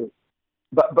Teaser.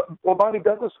 But Bobby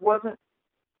Douglas wasn't,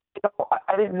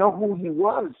 I didn't know who he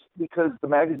was because the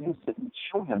magazines didn't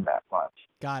show him that much.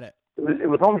 Got it. It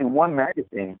was only one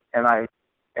magazine, and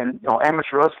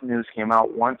amateur wrestling news came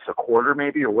out once a quarter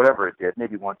maybe, or whatever it did,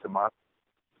 maybe once a month.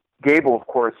 Gable, of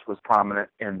course, was prominent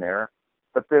in there,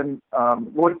 but then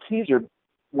Lloyd Teaser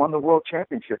won the world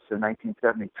championships in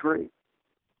 1973,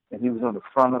 and he was in the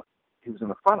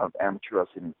front of amateur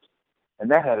wrestling news, and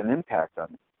that had an impact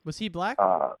on me. Was he black?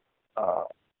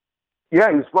 Yeah,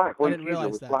 he was black. I didn't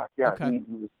realize that. Black. Yeah, okay.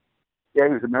 he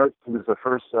was American. He was the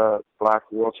first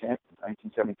black world champion in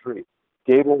 1973.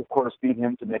 Gable, of course, beat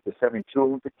him to make the 72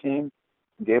 Olympic team.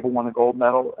 Gable won the gold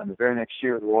medal, and the very next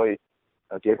year,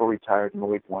 Gable retired, and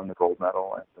Lloyd won the gold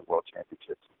medal and the world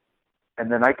championships.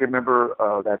 And then I can remember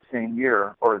that same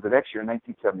year, or the next year,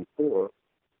 1974,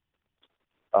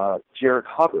 Jared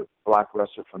Hubbard, black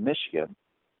wrestler from Michigan,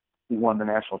 he won the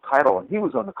national title, and he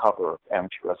was on the cover of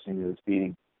Amateur Wrestling News,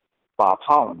 beating Bob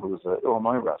Holland, who was an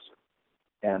Illinois wrestler.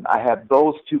 And I had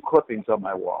those two clippings on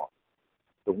my wall,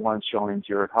 the one showing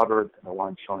Jared Hubbard and the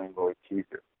one showing Lloyd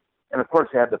Teaser. And, of course,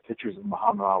 I had the pictures of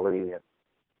Muhammad Ali and,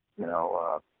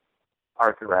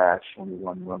 Arthur Ashe when he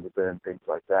won Wimbledon and things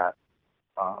like that.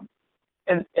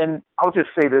 And I'll just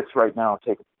say this right now,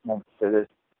 take a moment to say this.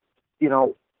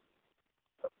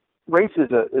 Race is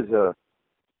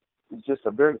just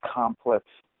a very complex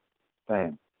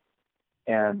thing.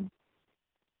 And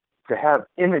to have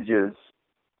images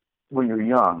when you're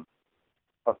young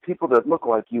of people that look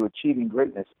like you achieving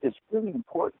greatness is really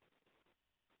important.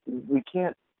 We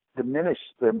can't diminish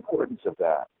the importance of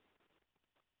that.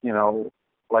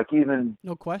 Like even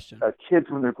no question, kids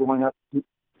when they're growing up,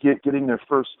 getting their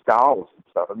first dolls and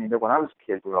stuff. I mean, when I was a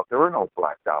kid growing up, there were no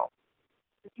black dolls.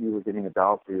 If you were getting a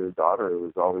doll for your daughter, it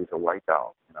was always a white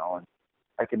doll, And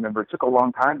I can remember it took a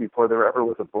long time before there ever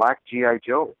was a black G.I.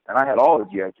 Joe, and I had all the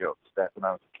G.I. Joes back when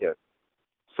I was a kid.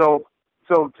 So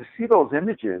to see those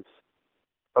images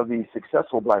of these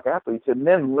successful black athletes, and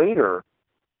then later,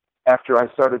 after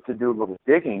I started to do a little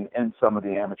digging in some of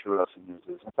the amateur wrestling news,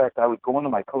 in fact, I would go into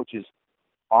my coach's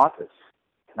office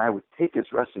and I would take his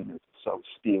wrestling news. So I was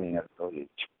stealing at an early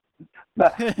age.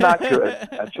 Not good.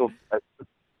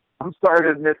 I'm sorry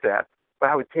to admit that, but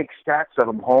I would take stacks of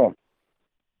them home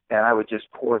and I would just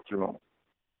pour through them.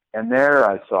 And there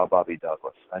I saw Bobby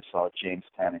Douglas, I saw James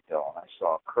Tannehill, and I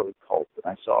saw Curly Culp,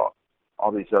 and I saw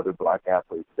all these other black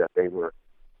athletes that they were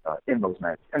in those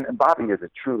matches. And Bobby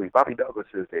Douglas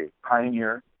is a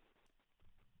pioneer.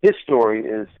 His story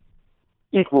is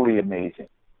equally amazing,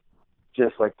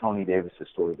 just like Tony Davis's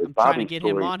story. But I'm trying to get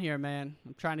him on here, man.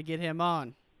 I'm trying to get him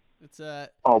on.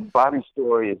 Bobby's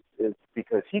story is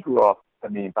because he grew up. I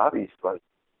mean, Bobby's like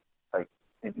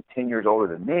maybe 10 years older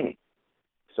than me.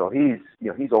 So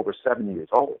he's over 70 years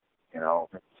old,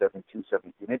 72,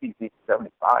 73, maybe he's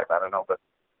 75, I don't know. But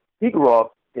he grew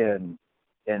up in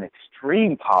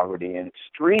extreme poverty and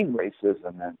extreme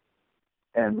racism,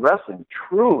 and wrestling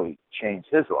truly changed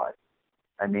his life.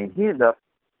 I mean, he ended up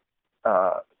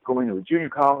going to a junior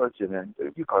college, and then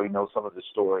you probably know some of the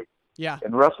story. Yeah.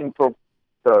 And wrestling for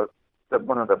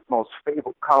one of the most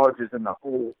fabled colleges in the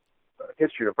whole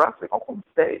history of wrestling, Oklahoma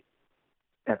State.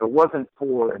 And if it wasn't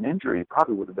for an injury, he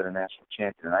probably would have been a national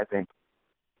champion. And I think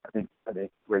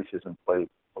racism played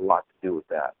a lot to do with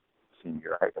that.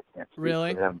 Senior, I can't speak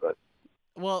really? for him, but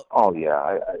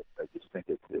I just think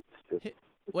it's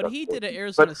what he did at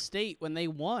Arizona State when they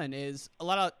won is a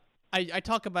lot of. I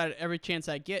talk about it every chance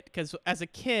I get because as a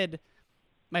kid,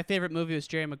 my favorite movie was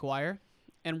Jerry Maguire,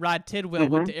 and Rod Tidwell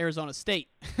went to Arizona State,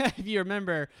 if you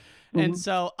remember. And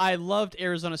so I loved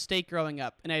Arizona State growing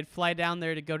up, and I'd fly down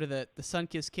there to go to the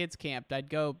Sunkist Kids Camp. I'd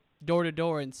go door to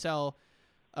door and sell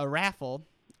a raffle,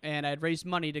 and I'd raise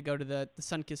money to go to the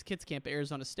Sunkist Kids Camp at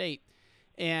Arizona State.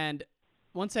 And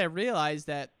once I realized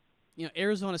that,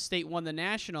 Arizona State won the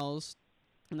Nationals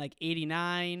in like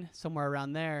 89, somewhere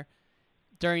around there,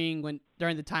 during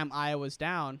the time Iowa was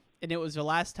down, and it was the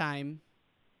last time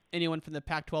anyone from the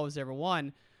Pac-12 has ever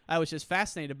won, I was just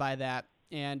fascinated by that.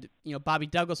 And, Bobby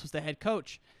Douglas was the head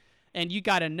coach. And you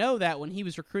got to know that when he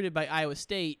was recruited by Iowa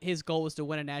State, his goal was to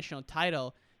win a national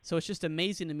title. So it's just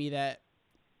amazing to me that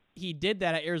he did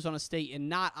that at Arizona State and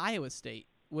not Iowa State,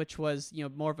 which was,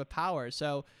 more of a power.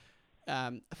 So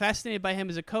fascinated by him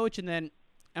as a coach. And then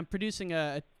I'm producing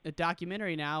a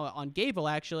documentary now on Gable,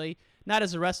 actually, not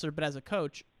as a wrestler, but as a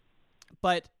coach.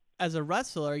 But as a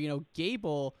wrestler,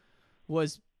 Gable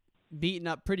was beaten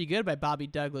up pretty good by Bobby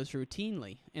Douglas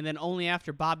routinely. And then only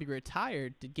after Bobby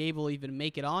retired did Gable even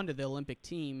make it onto the Olympic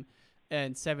team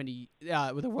in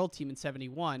with the world team in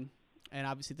 71, and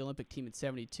obviously the Olympic team in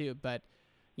 72. But,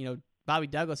 Bobby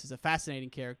Douglas is a fascinating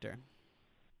character.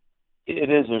 It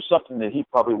is. There's something that he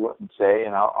probably wouldn't say,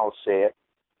 and I'll say it.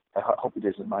 I hope he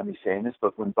doesn't mind me saying this,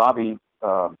 but when Bobby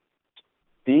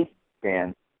beat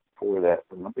Dan for that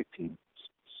Olympic team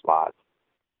slot,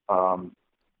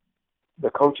 the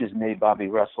coaches made Bobby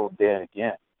wrestle Dan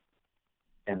again,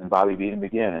 and then Bobby beat him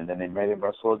again, and then they made him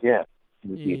wrestle again.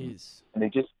 And they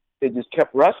just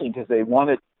kept wrestling because they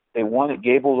wanted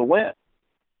Gable to win.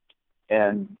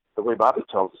 And the way Bobby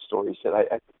tells the story, he said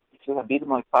I beat him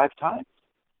like 5 times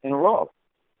in a row.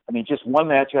 I mean, just one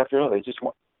match after another. They just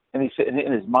won. And he said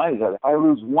in his mind, he said, if I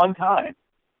lose one time,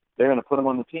 they're going to put him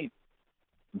on the team.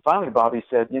 And finally, Bobby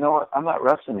said, you know what? I'm not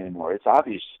wrestling anymore. It's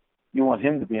obvious you want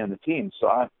him to be on the team,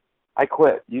 so I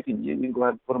quit. You can go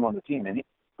ahead and put him on the team. And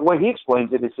the way he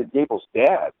explains it is that Gable's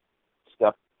dad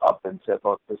stepped up and said,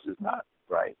 look, this is not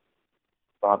right.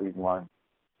 Bobby won.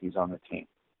 He's on the team,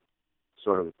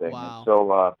 sort of a thing. Wow. And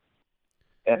so,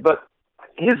 but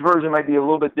his version might be a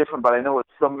little bit different, but I know it's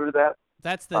similar to that.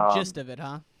 That's the gist of it,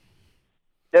 huh?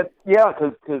 Yeah,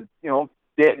 because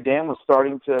Dan was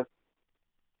starting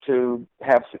to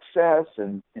have success,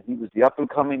 and he was the up and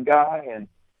coming guy,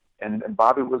 and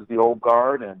Bobby was the old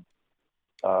guard, and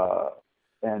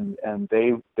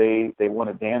they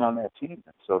wanted Dan on that team,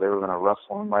 and so they were going to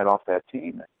wrestle him right off that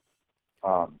team.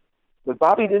 But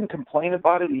Bobby didn't complain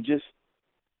about it. He just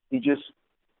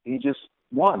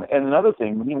won. And another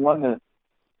thing, when he won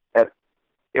at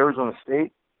Arizona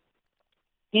State,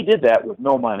 he did that with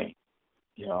no money.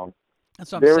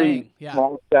 That's what I'm saying. Yeah.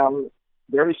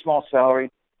 Very small salary.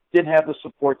 Didn't have the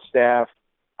support staff.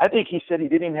 I think he said he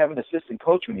didn't even have an assistant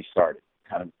coach when he started,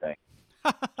 kind of thing.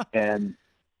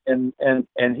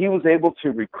 and he was able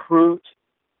to recruit.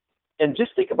 And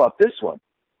just think about this one.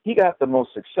 He got the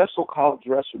most successful college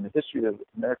wrestler in the history of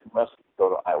American wrestling to go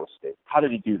to Iowa State. How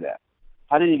did he do that?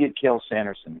 How did he get Cael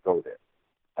Sanderson to go there?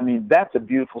 I mean, that's a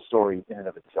beautiful story in and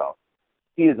of itself.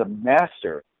 He is a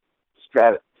master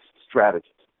strategist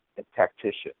and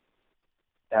tactician.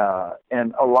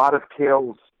 And a lot of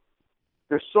Cael's,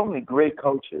 there's so many great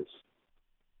coaches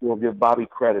who will give Bobby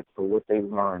credit for what they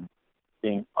learned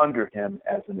being under him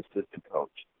as an assistant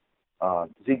coach.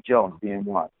 Zeke Jones being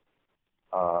one.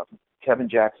 Kevin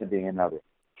Jackson being another.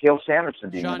 Cael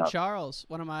Sanderson being another. Sean Charles,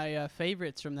 one of my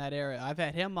favorites from that era. I've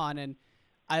had him on, and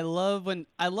I love when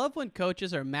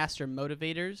coaches are master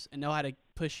motivators and know how to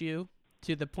push you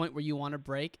to the point where you want to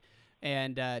break.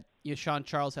 And Sean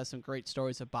Charles has some great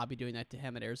stories of Bobby doing that to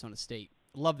him at Arizona State.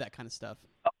 Love that kind of stuff.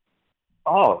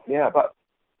 Oh, yeah. But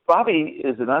Bobby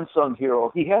is an unsung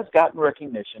hero. He has gotten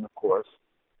recognition, of course,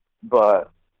 but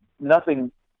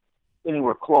nothing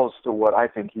anywhere close to what I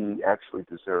think he actually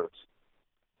deserves.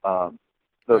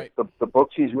 The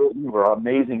books he's written were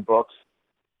amazing books,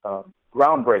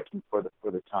 groundbreaking for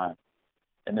the time.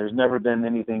 And there's never been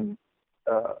anything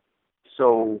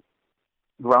so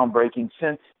groundbreaking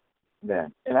since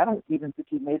then. And I don't even think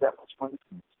he made that much money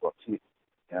from his books.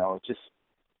 It's just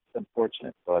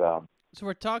unfortunate. But so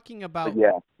we're talking about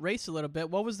race a little bit.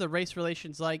 What was the race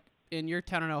relations like in your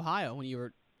town in Ohio when you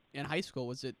were in high school?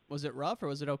 Was it rough or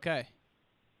was it okay?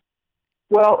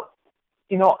 Well,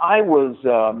 I was,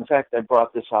 in fact, I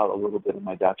brought this out a little bit in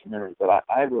my documentary, but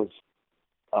I was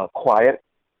quiet,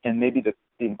 and maybe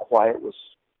being quiet was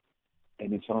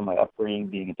maybe some of my upbringing,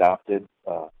 being adopted,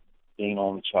 being an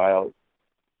only child,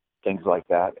 things like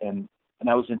that. And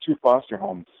I was in 2 foster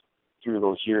homes through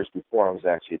those years before I was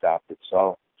actually adopted.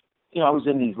 So, I was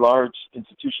in these large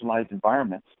institutionalized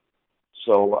environments.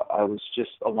 So I was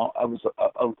just alone. I was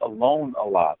alone a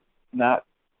lot, not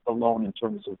alone in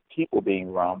terms of people being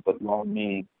around, but alone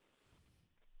meaning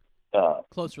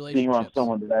close relationships. Being around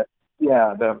someone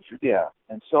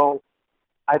And so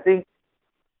I think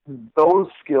those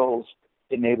skills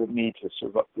enabled me to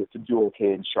survive, to do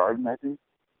okay in Chardon. I think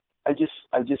I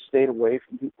just stayed away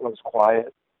from people. I was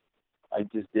quiet. I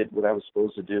just did what I was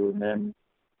supposed to do, and then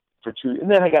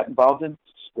I got involved in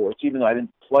sports. Even though I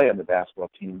didn't play on the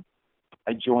basketball team,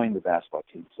 I joined the basketball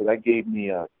team. So that gave me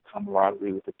a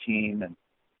camaraderie with the team. And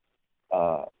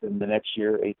then the next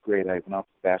year, 8th grade, I went off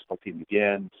the basketball team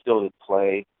again. Still did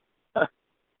play.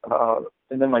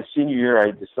 And then my senior year, I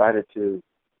decided to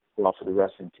go off of the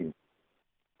wrestling team,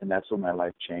 and that's when my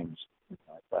life changed.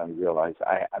 I finally realized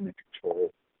I'm in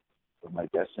control of my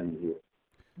destiny here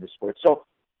in the sport. So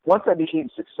once I became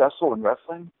successful in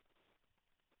wrestling,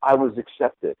 I was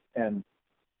accepted, and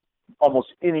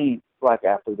almost any black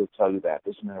athlete will tell you that.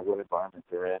 Doesn't matter what environment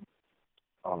they're in.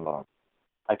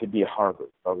 I could be at Harvard.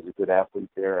 If I was a good athlete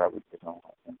there, I would,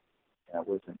 and I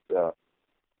wasn't,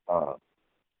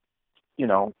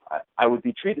 I would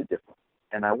be treated different.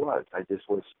 And I was. I just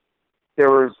was. There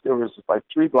was like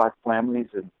 3 black families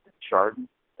in Chardon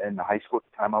in the high school at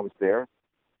the time I was there. At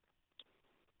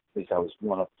least I was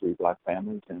one of 3 black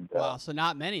families. And wow, so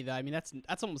not many though. I mean, that's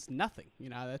almost nothing.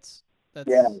 That's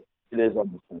yeah, it is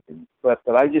almost nothing. But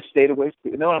I just stayed away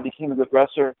from it. And then when I became a good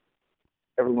wrestler,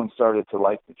 everyone started to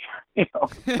like me.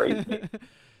 Praise me.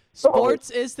 Sports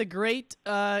is the great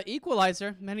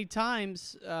equalizer. Many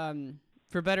times,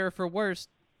 for better or for worse,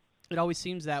 it always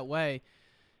seems that way.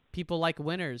 People like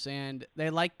winners, and they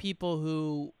like people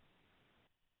who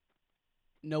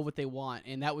know what they want,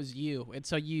 and that was you. And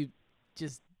so you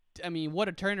just, what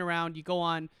a turnaround. You go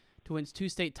on to win 2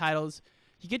 state titles.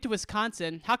 You get to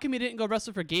Wisconsin. How come you didn't go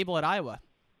wrestle for Gable at Iowa?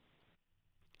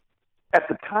 At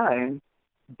the time,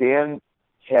 Dan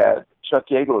had Chuck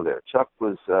Yeagle there. Chuck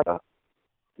was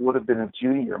would have been a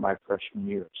junior my freshman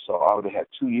year, so I would have had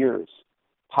 2 years,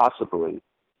 possibly,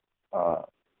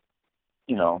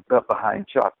 behind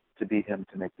Chuck to beat him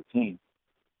to make the team.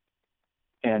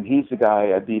 And he's the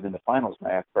guy I beat in the finals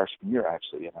my freshman year,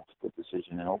 actually, and I split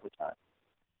decision in overtime.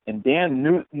 And Dan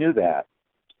knew that.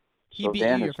 He beat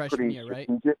you your freshman year, right?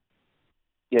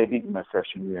 Yeah, he beat me my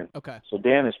freshman year. Okay. So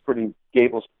Dan is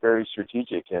Gable's very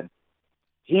strategic, and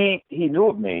he knew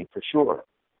of me for sure.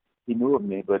 He knew of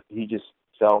me, but he just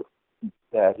felt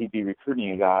that he'd be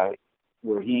recruiting a guy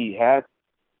where he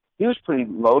was pretty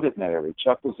loaded in that area.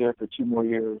 Chuck was there for 2 more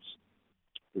years.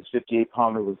 His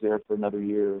 58-pounder was there for another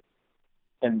year,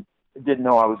 and didn't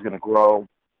know I was going to grow.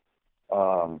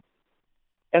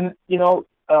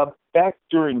 Back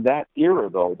during that era,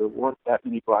 though, there weren't that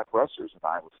many black wrestlers in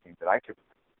Iowa State that I could.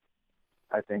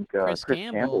 I think Chris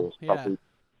Campbell was probably.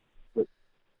 Yeah.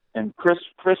 And Chris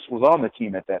was on the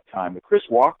team at that time, but Chris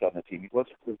walked on the team. He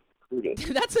wasn't recruited.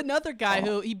 That's another guy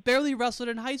who he barely wrestled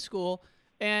in high school,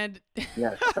 and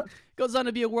goes on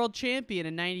to be a world champion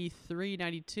in 93,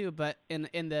 92. But in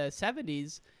the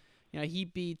 70s, he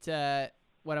beat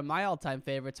one of my all-time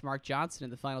favorites, Mark Johnson, in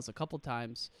the finals a couple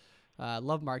times.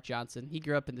 Love Mark Johnson. He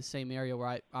grew up in the same area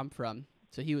where I'm from,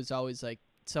 so he was always like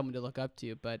someone to look up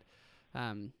to. But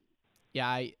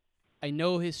I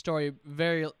know his story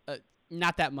very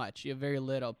not that much, very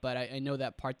little, but I know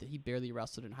that part that he barely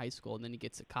wrestled in high school, and then he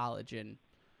gets to college, and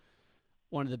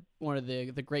one of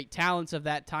the great talents of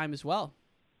that time as well.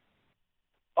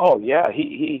 Oh yeah,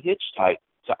 he hitchhiked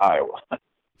to Iowa.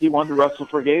 He wanted to wrestle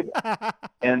for Gable,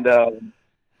 and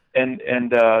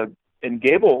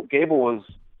Gable was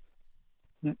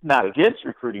not against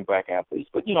recruiting black athletes,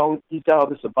 but he's got all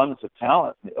this abundance of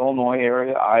talent in the Illinois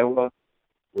area, Iowa,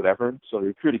 whatever. So to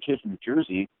recruit a kid from New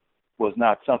Jersey was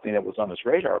not something that was on his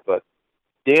radar. But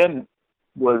Dan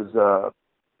was,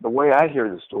 the way I hear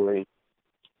the story,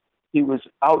 he was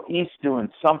out east doing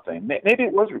something. Maybe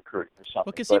it was recruiting or something.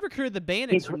 Well, because he recruited the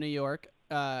Bandits from New York.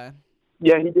 Yeah,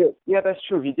 he did. Yeah, that's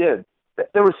true. He did.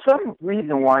 There was some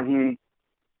reason why he.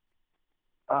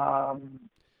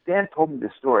 Dan told me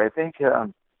this story. I think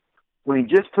when he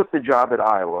just took the job at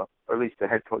Iowa, or at least the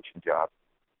head coaching job,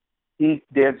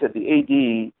 Dan said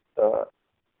the AD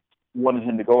wanted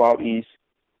him to go out east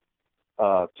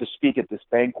to speak at this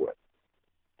banquet,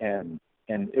 and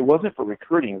it wasn't for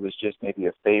recruiting. It was just maybe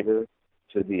a favor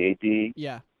to the AD.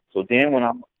 Yeah. So Dan went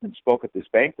out and spoke at this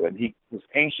banquet, and he was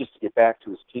anxious to get back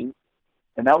to his team,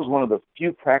 and that was one of the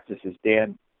few practices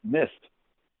Dan missed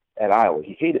at Iowa.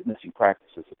 He hated missing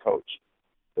practice as a coach.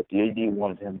 But the AD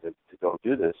wanted him to go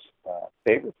do this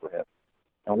favor for him.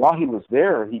 And while he was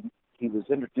there, he was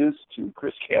introduced to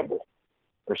Chris Campbell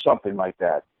or something like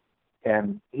that.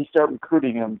 And he started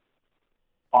recruiting him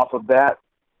off of that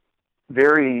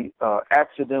very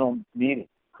accidental meeting,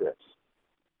 Chris.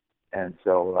 And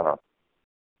so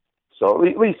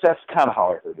at least that's kind of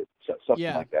how I heard it, something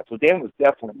like that. So Dan was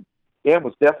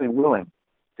definitely willing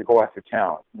to go after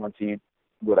talent once he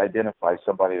would identify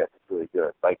somebody that's really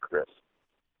good, like Chris.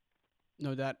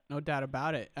 No doubt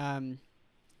about it.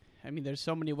 There's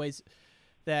so many ways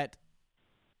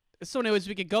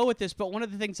we could go with this, but one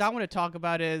of the things I want to talk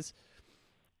about is,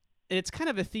 it's kind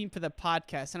of a theme for the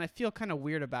podcast, and I feel kind of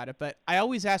weird about it, but I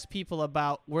always ask people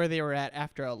about where they were at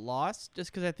after a loss,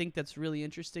 just because I think that's really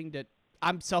interesting.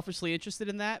 I'm selfishly interested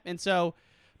in that. And so,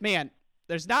 man,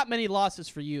 there's not many losses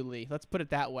for you, Lee. Let's put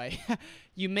it that way.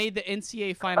 You made the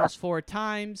NCAA finals 4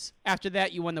 times. After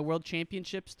that, you won the world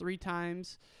championships 3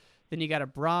 times. Then you got a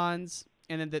bronze.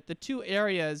 And then the 2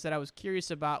 areas that I was curious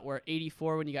about were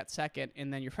 84 when you got second,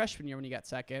 and then your freshman year when you got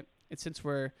second. And since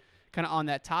we're kind of on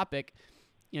that topic,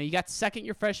 you got second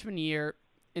your freshman year,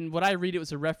 and what I read, it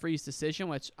was a referee's decision,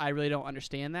 which I really don't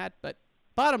understand that. But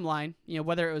bottom line,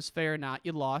 whether it was fair or not,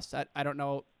 you lost. I don't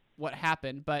know what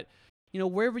happened, but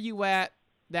where were you at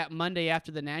that Monday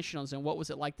after the Nationals, and what was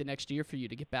it like the next year for you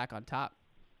to get back on top?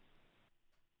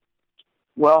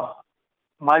 Well,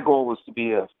 my goal was to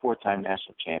be a 4-time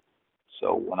national champion.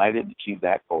 So when I didn't achieve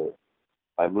that goal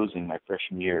by losing my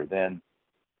freshman year, then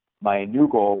my new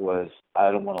goal was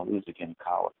I don't want to lose again in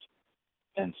college.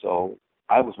 And so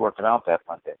I was working out that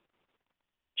Monday,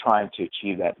 trying to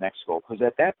achieve that next goal. Because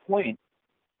at that point,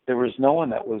 there was no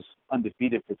one that was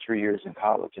undefeated for 3 years in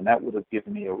college, and that would have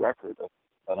given me a record of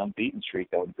an unbeaten streak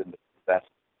that would have been the best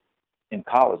in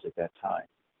college at that time.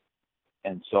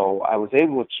 And so I was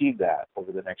able to achieve that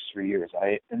over the next 3 years.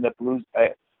 I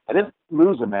didn't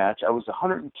lose a match. I was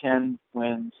 110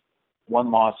 wins,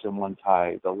 1 loss and 1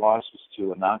 tie. The loss was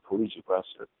to a non-collegiate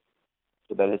wrestler,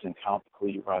 so that doesn't count the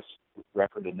collegiate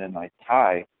record. And then my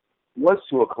tie was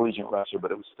to a collegiate wrestler,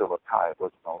 but it was still a tie. It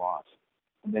wasn't a loss.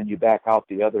 And then you back out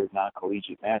the other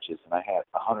non-collegiate matches, and I had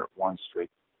 101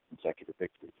 straight consecutive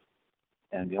victories.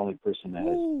 And the only person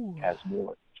that has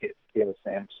more is Kayla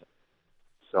Sampson.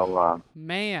 So,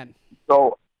 man.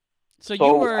 So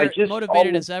you were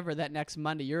motivated as ever that next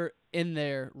Monday. You're in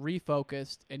there,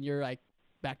 refocused, and you're like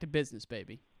back to business,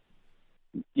 baby.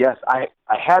 Yes, I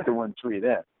had to win 3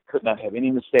 then. Could not have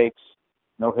any mistakes,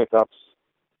 no hiccups.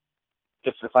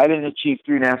 If I didn't achieve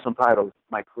 3 national titles,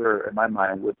 my career, in my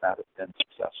mind, would not have been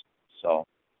successful. So,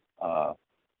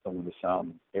 don't want to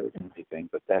sound arrogant or anything,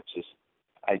 but that's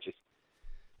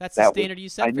the standard you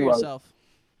set for yourself.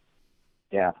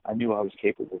 I knew I was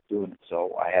capable of doing it,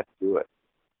 so I had to do it.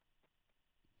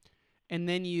 And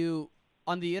then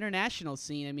on the international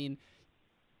scene,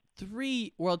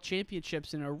 3 world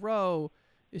championships in a row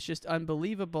is just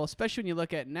unbelievable, especially when you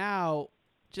look at now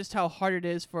just how hard it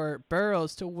is for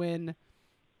Burroughs to win,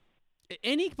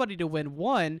 anybody to win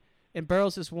 1, and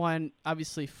Burroughs has won,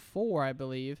 obviously, 4, I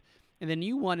believe, and then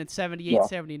you won in 78,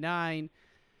 79,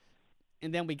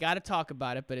 and then we got to talk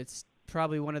about it, but it's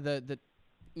probably one of the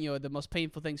most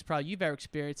painful things probably you've ever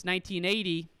experienced.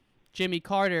 1980, Jimmy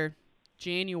Carter,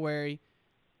 January,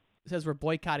 says we're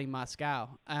boycotting Moscow.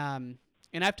 And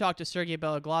I've talked to Sergei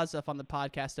Beloglazov on the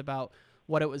podcast about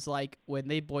what it was like when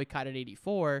they boycotted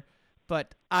 84.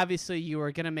 But obviously you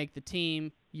were going to make the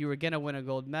team. You were going to win a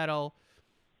gold medal.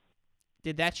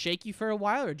 Did that shake you for a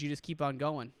while, or did you just keep on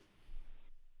going?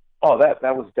 Oh, that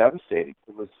was devastating.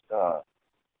 It was.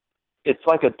 It's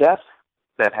like a death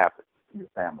that happens in your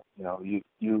family.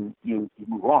 You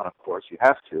move on, of course, you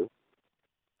have to,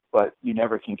 but you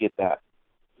never can get that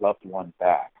loved one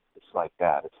back. It's like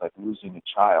that. It's like losing a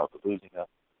child, losing a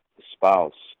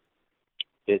spouse.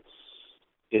 It's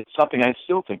something I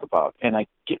still think about, and I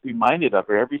get reminded of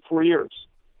it every 4 years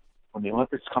when the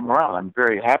Olympics come around. I'm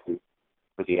very happy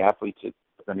for the athletes that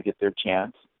are going to get their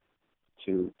chance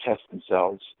to test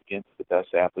themselves against the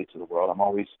best athletes of the world. I'm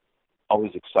always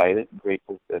excited and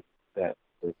grateful that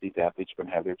these athletes are going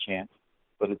to have their chance.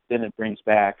 But then it brings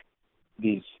back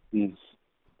these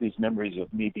memories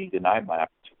of me being denied my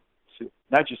opportunity. So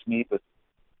not just me, but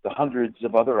the hundreds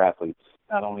of other athletes,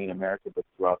 not only in America, but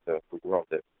throughout the world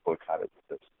that boycotted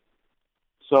this.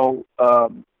 So,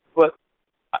 but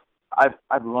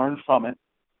I've learned from it.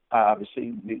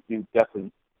 Obviously, you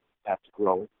definitely have to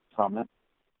grow from it.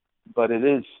 But it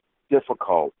is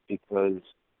difficult because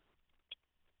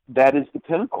that is the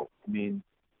pinnacle.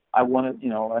 I wanted,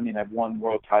 I've won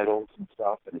world titles and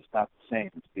stuff, and it's not the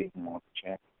same as being an Olympic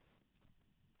champion.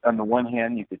 On the one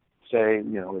hand, you could say,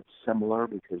 it's similar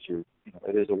because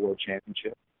it is a world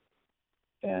championship,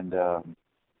 and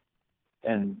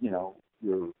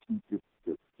you're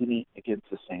competing against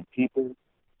the same people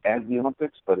as the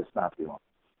Olympics, but it's not the Olympics.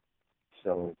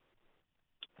 So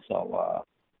a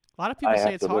lot of people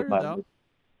say it's harder, though.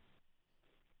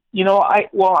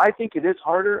 I think it is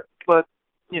harder, but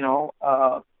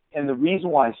and the reason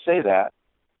why I say that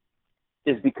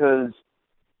is because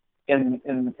in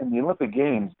the Olympic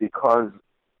Games, because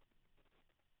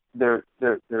there's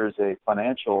a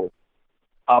financial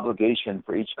obligation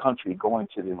for each country going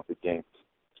to the Olympic Games,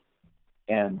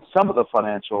 and some of the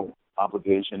financial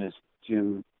obligation is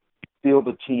to field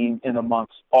a team in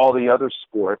amongst all the other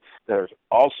sports that are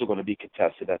also going to be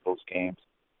contested at those games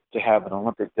to have an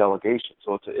Olympic delegation.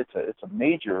 So it's a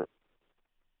major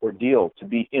ordeal to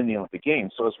be in the Olympic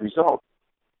Games. So as a result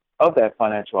of that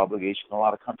financial obligation, a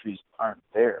lot of countries aren't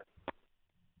there.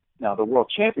 Now, the World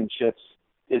Championships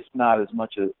is not as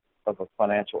much of a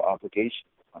financial obligation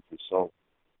for countries. So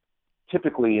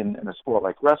typically in a sport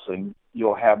like wrestling,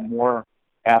 you'll have more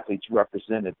athletes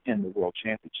represented in the World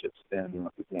Championships than the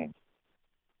Olympic Games.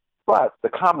 But the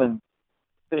common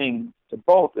thing to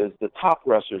both is the top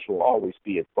wrestlers will always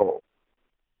be at both.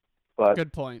 But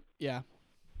Good point. Yeah.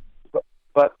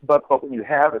 but when you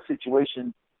have a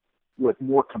situation with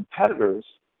more competitors,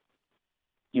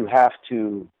 you have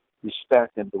to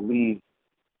respect and believe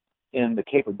in the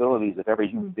capabilities of every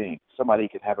human being. Somebody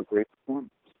could have a great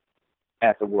performance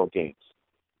at the World Games.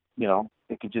 You know,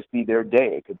 it could just be their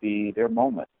day. It could be their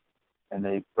moment, and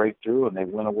they break through and they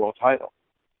win a world title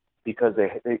because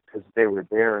they were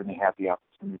there and they had the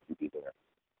opportunity to be there.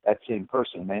 That same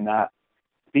person may not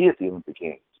be at the Olympic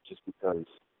Games just because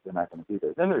they're not going to be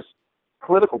there. Then there's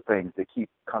political things that keep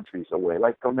countries away,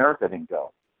 like America didn't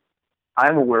go.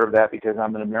 I'm aware of that because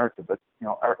I'm in America, but you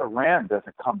know, Iran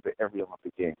doesn't come to every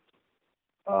Olympic Games.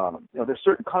 You know, there's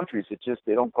certain countries that just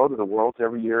they don't go to the Worlds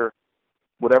every year.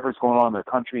 Whatever's going on in their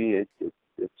country,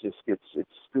 it just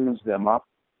screws them up.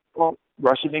 Well,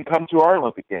 Russia didn't come to our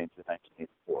Olympic Games in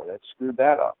 1984. That screwed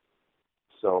that up.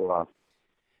 So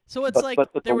it's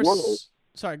but there the world. was.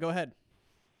 Sorry, go ahead.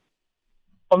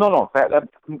 Oh no,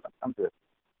 I'm good.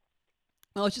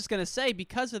 I was just gonna say,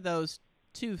 because of those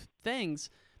two things,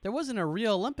 there wasn't a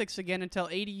real Olympics again until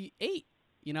 '88.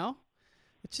 You know,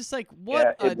 it's just like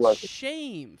what a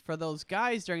shame for those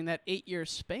guys during that 8-year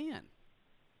span.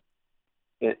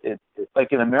 It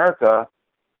like in America,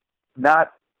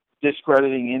 not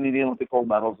discrediting any of the Olympic gold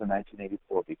medals in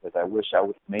 1984 because I wish I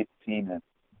would have made the team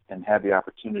and had the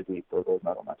opportunity for a gold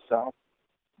medal myself.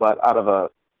 But out of a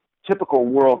typical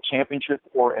world championship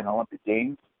or an Olympic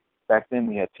Games, back then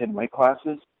we had 10 weight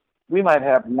classes. We might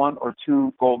have 1 or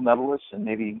 2 gold medalists and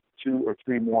maybe 2 or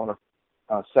 3 more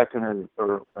second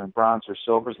or bronze or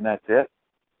silvers, and that's it.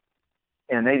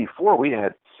 In '84, we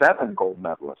had 7 gold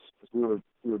medalists because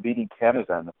we were beating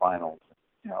Canada in the finals.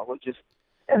 You know, it just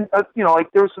you know,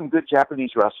 like there were some good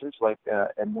Japanese wrestlers, like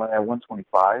at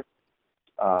 125,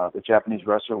 the Japanese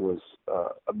wrestler was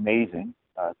amazing,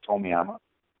 Tomiyama.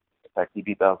 In fact, he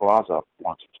beat Vlasov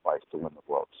once or twice to win the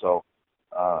world. So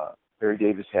Barry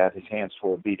Davis had his hands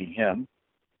full beating him,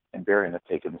 and Barry ended up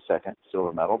taking the second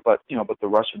silver medal. But you know, but the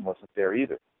Russian wasn't there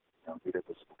either. You know, neither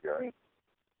was Bulgarian,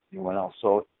 anyone else.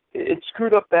 So it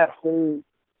screwed up that whole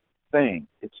thing.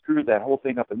 It screwed that whole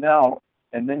thing up.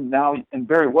 And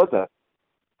Barry was a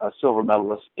silver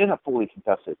medalist in a fully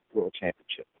contested world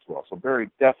championship as well. So Barry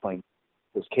definitely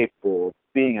was capable of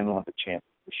being an Olympic champion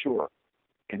for sure.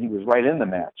 And he was right in the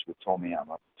match with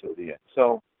Tomiyama until the end.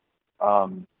 So,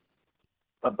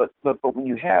 but when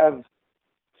you have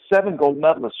 7 gold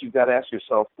medalists, you've got to ask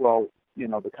yourself, well, you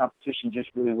know, the competition just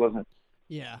really wasn't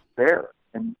fair.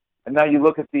 And now you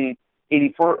look at the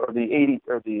 84 or the 80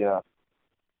 or the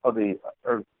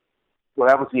well,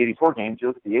 that was the 84 games. You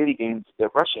look at the 80 games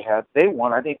that Russia had, they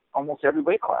won, I think, almost every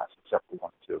weight class except for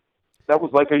 1 or 2. That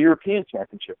was like a European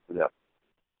championship for them.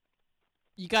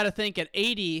 You got to think at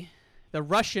 80, the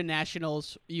Russian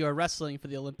nationals, you are wrestling for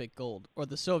the Olympic gold, or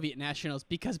the Soviet nationals,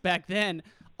 because back then,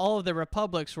 all of the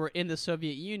republics were in the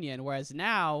Soviet Union, whereas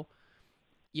now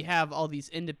you have all these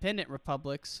independent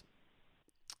republics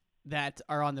that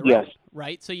are on the road,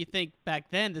 right? So you think back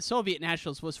then, the Soviet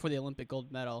nationals was for the Olympic gold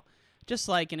medal. Just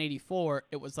like in '84,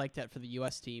 it was like that for the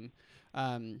U.S. team.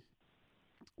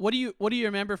 What do you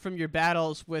remember from your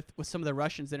battles with some of the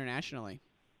Russians internationally?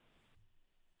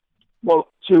 Well,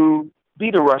 to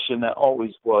beat a Russian, that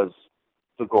always was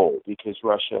the goal because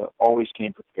Russia always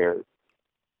came prepared.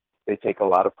 They take a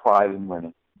lot of pride in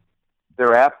winning.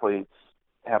 Their athletes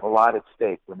have a lot at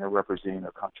stake when they're representing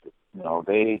their country. You know,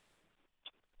 they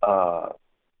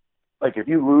like if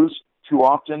you lose too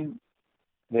often,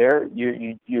 you're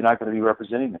not going to be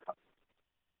representing the country.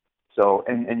 So,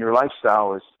 and your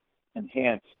lifestyle is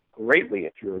enhanced greatly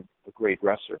if you're a great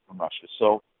wrestler from Russia.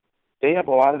 So, they have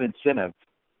a lot of incentive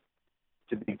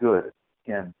to be good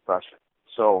in Russia.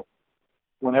 So,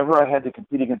 whenever I had to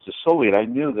compete against a Soviet, I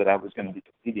knew that I was going to be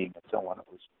competing against someone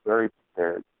that was very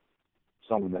prepared,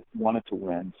 someone that wanted to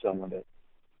win, someone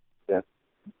that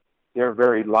their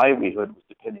very livelihood was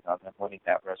depending on them winning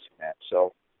that wrestling match.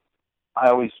 So, I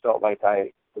always felt like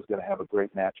I was going to have a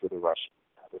great match with a Russian.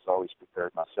 I was always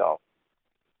prepared myself.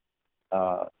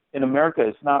 In America,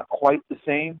 it's not quite the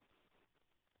same.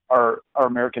 Our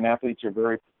American athletes are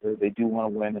very prepared. They do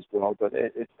want to win as well, but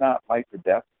it's not life or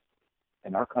death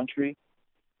in our country.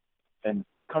 And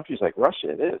countries like Russia,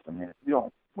 it is. I mean, if you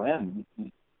don't win,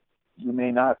 you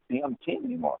may not be on the team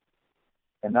anymore.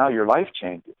 And now your life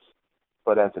changes.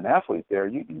 But as an athlete there,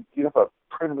 you have a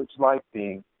privileged life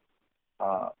being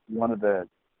one of the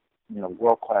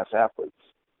world-class athletes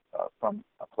from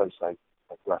a place like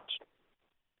Russia.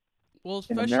 Well,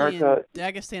 especially in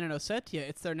Dagestan and Ossetia,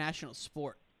 it's their national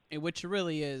sport, which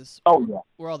really is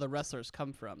where all the wrestlers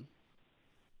come from.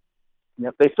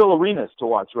 Yep, they fill arenas to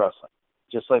watch wrestling,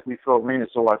 just like we fill arenas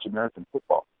to watch American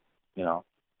football. You know.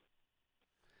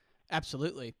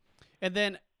 Absolutely. And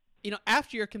then,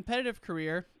 after your competitive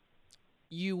career,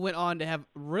 you went on to have a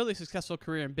really successful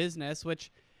career in business,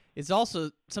 which is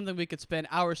also something we could spend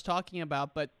hours talking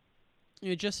about. But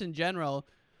just in general,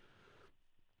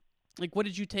 like, what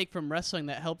did you take from wrestling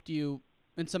that helped you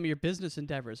in some of your business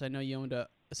endeavors? I know you owned a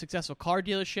successful car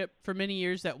dealership for many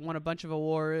years that won a bunch of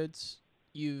awards.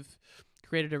 You've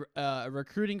created a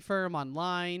recruiting firm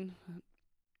online.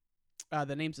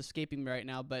 The name's escaping me right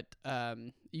now, but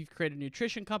you've created a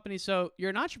nutrition company. So you're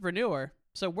an entrepreneur.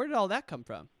 So where did all that come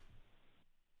from?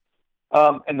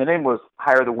 And the name was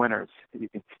Hire the Winners. You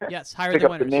can yes, Hire pick the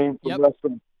up Winners. the name from Yep.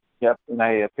 wrestling. Yep, and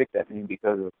I picked that name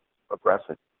because of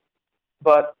wrestling.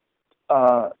 But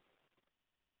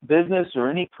business or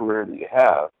any career that you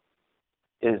have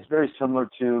is very similar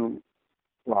to,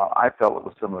 well, I felt it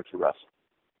was similar to wrestling.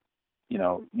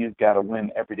 You've got to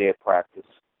win every day at practice.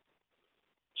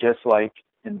 Just like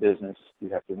in business, you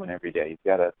have to win every day. You've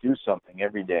got to do something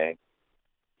every day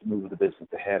to move the business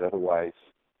ahead. Otherwise,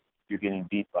 you're getting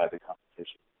beat by the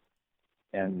competition.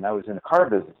 And I was in the car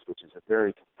business, which is a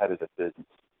very competitive business,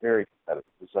 very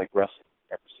competitive. It was like wrestling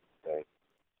every single day.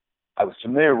 I was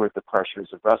familiar with the pressures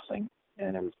of wrestling,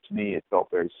 and to me, it felt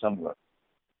very similar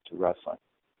to wrestling.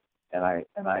 And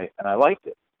I liked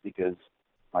it because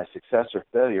my success or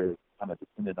failure kind of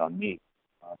depended on me,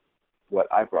 what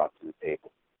I brought to the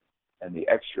table, and the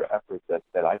extra effort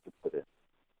that I could put in.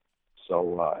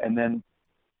 So, and then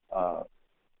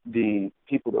the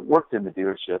people that worked in the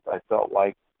dealership, I felt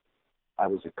like I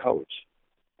was a coach,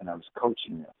 and I was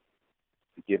coaching them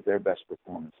to give their best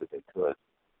performance that they could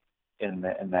in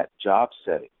that job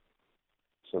setting,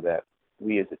 so that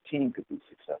we as a team could be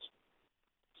successful.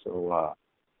 So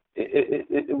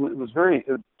it was very,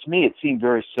 to me, it seemed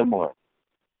very similar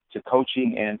to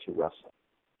coaching and to wrestling.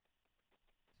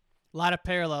 A lot of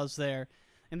parallels there.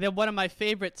 And then one of my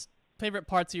favorite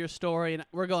parts of your story, and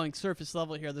we're going surface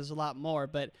level here, there's a lot more,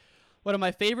 but one of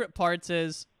my favorite parts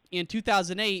is in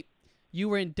 2008, you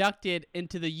were inducted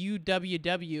into the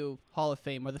UWW Hall of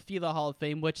Fame, or the FILA Hall of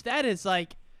Fame, which that is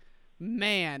like,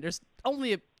 man, there's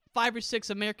only 5 or 6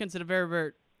 Americans that have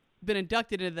ever been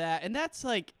inducted into that, and that's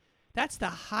the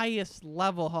highest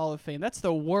level Hall of Fame. That's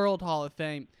the World Hall of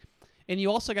Fame. And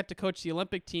you also got to coach the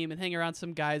Olympic team and hang around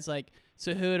some guys like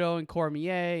Cejudo and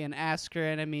Cormier and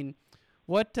Askren. I mean,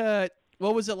 what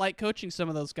was it like coaching some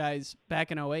of those guys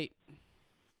back in 2008?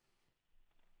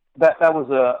 That was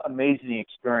an amazing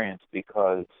experience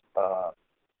because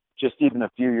just even a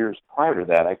few years prior to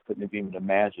that, I couldn't have even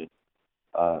imagined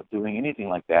doing anything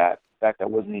like that. In fact, I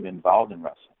wasn't even involved in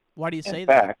wrestling. Why do you say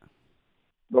that?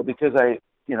 Well, because I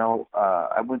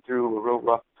went through a real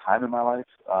rough time in my life.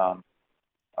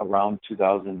 Around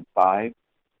 2005,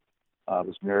 I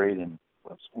was married and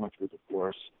was going through a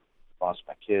divorce, lost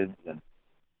my kids, and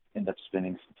ended up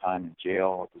spending some time in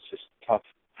jail. It was just a tough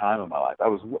time in my life. I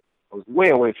was way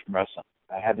away from wrestling.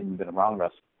 I hadn't even been around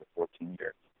wrestling for 14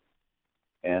 years.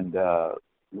 And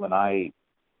when I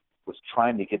was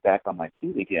trying to get back on my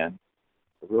feet again,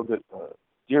 a real good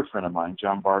dear friend of mine,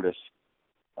 John Bardis,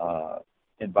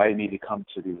 invited me to come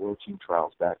to the World Team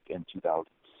Trials back in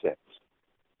 2006.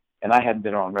 And I hadn't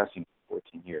been around wrestling for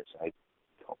 14 years. I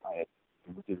had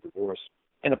went through a divorce,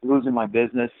 ended up losing my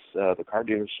business, the car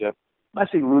dealership. When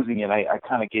I say losing it, I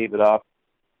kind of gave it up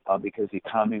because the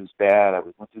economy was bad. I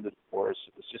went through the divorce.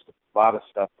 It was just a lot of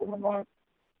stuff going on.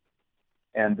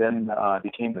 And then I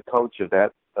became the coach of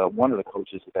that, one of the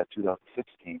coaches of that 2006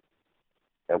 team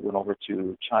that went over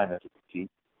to China to compete.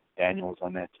 Daniel was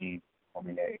on that team.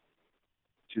 In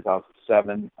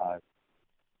 2007,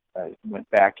 I went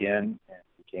back in and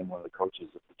became one of the coaches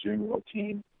of the junior world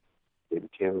team. David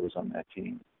Taylor was on that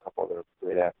team, a couple other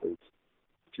great athletes.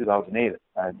 In 2008,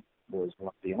 I was one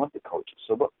of the Olympic coaches.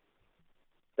 So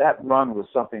that run was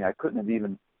something I couldn't have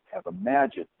even have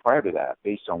imagined prior to that,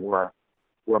 based on where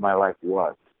my life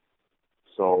was.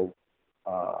 So,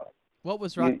 what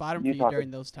was rock bottom for you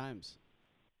during those times?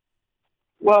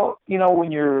 Well,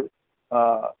 when you're,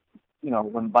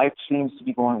 when life seems to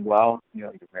be going well,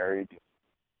 you're married,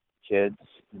 kids.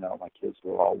 My kids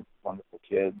were all wonderful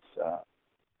kids. I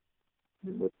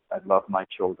loved my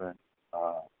children.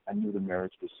 I knew the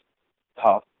marriage was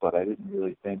tough, but I didn't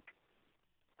really think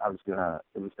it was gonna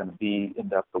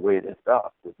end up the way it ended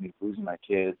up, with me losing my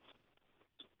kids.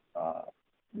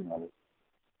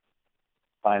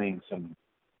 Finding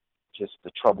just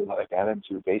the trouble that I got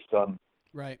into based on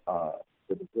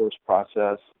the divorce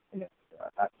process, and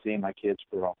not seeing my kids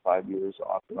for around 5 years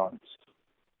off and on.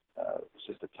 It's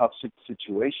just a tough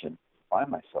situation to find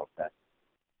myself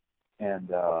in. And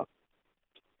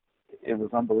it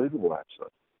was unbelievable, actually.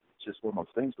 It's just one of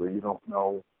those things where you don't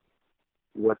know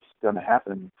what's going to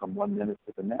happen from one minute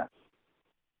to the next.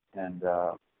 And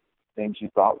things you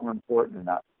thought were important are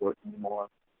not important anymore.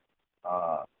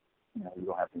 You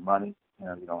don't have any money.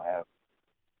 You don't have,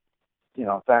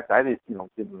 in fact, I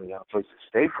didn't really have a place to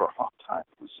stay for a long time.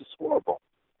 It was just horrible.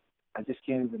 I just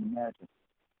can't even imagine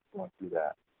going through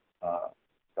that.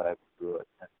 But I went through it.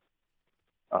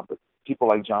 But people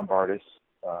like John Bardis,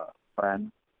 a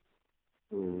friend,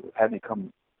 who had me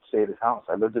come stay at his house.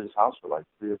 I lived at his house for like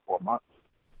 3 or 4 months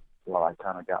while I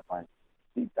kind of got my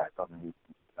feet back underneath me,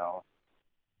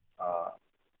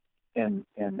 in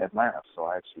Atlanta. So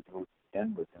I actually moved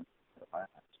in with him in Atlanta.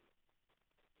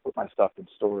 Put my stuff in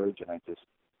storage, and I just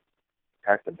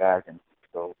packed a bag and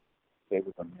go stay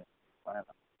with him in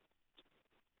Atlanta.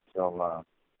 So,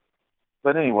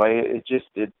 but anyway, it just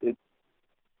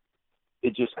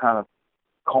kind of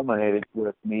culminated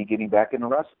with me getting back into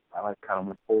wrestling. I kind of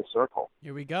went full circle.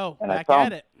 Here we go. And back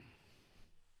at it.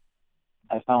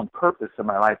 I found purpose in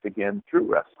my life again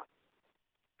through wrestling,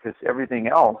 because everything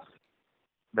else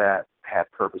that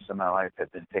had purpose in my life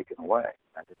had been taken away.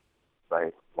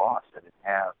 I lost.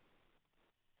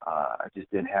 I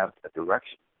just didn't have a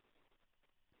direction.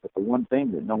 But the one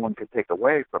thing that no one could take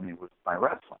away from me was my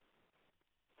wrestling.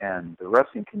 And the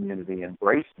wrestling community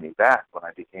embraced me back when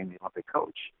I became the Olympic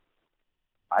coach.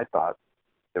 I thought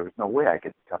there was no way I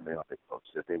could become the Olympic coach,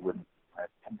 that they wouldn't. I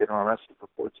had been on wrestling for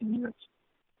 14 years.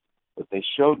 But they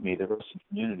showed me, the wrestling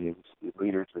community, the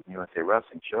leaders with USA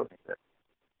Wrestling showed me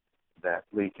that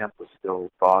Lee Kemp was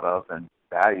still thought of and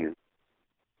valued,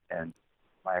 and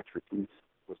my expertise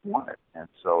was wanted. And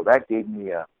so that gave me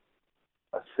a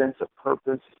sense of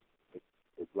purpose. It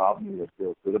allowed me to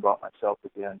feel good about myself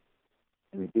again,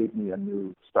 and it gave me a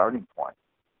new starting point.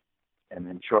 And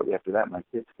then shortly after that, my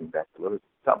kids came back to live.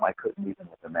 Something I couldn't even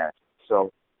have imagined.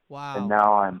 So, wow. And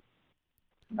now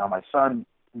my son,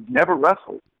 who's never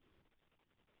wrestled,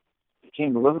 he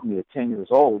came to live with me at 10 years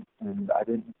old, and I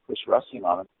didn't push wrestling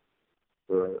on him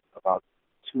for about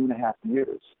 2.5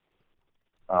 years.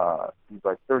 He was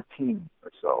like 13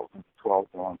 or so,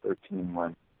 12 going on 13,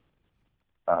 when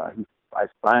I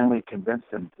finally convinced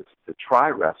him to try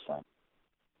wrestling.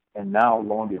 And now,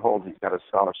 lo and behold, he's got a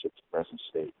scholarship to Fresno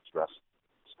State wrestling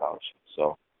scholarship.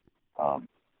 So,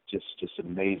 just an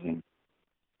amazing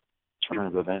turn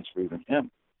of events for even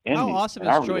him. How awesome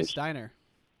is Troy Steiner?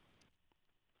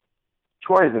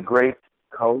 Troy is a great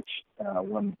coach.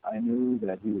 When I knew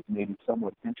that he was maybe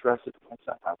somewhat interested in my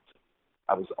son,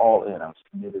 I was all in. I was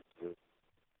committed to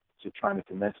trying to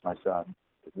convince my son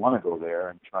to want to go there,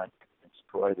 and trying to convince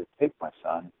Troy to take my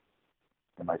son.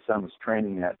 And my son was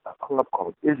training at a club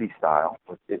called Izzy Style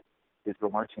with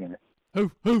Israel Martinez.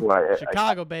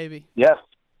 Chicago, baby. Yes.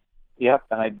 Yep.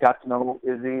 And I got to know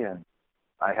Izzy, and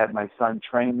I had my son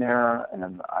train there,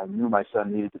 and I knew my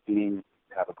son needed to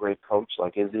have a great coach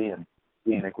like Izzy and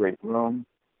be in a great room.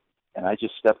 And I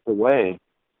just stepped away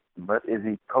and let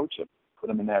Izzy coach him, put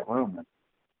him in that room. And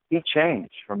he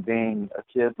changed from being a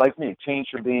kid like me,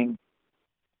 changed from being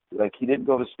like, he didn't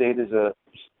go to state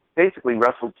basically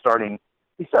wrestled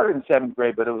he started in 7th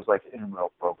grade, but it was like an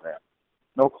intramural program.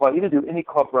 No club. He didn't do any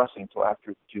club wrestling until after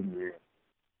his junior year.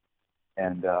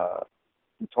 And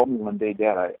he told me one day,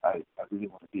 Dad, I really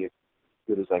want to be as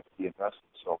good as I could be in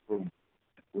wrestling. So boom,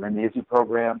 we're in the Izzy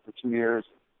program for 2 years.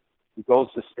 He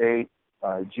goes to state.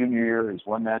 Junior year, he's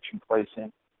one match in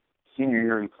placing. Senior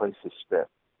year, he placed his 5th.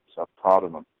 So I'm proud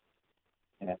of him.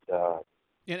 And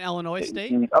in Illinois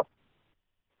State?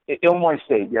 Illinois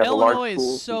State, yeah. Illinois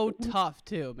is so tough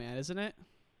too, man, isn't it?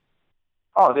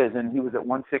 Oh, it is. And he was at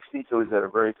 160, so he's at a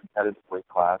very competitive weight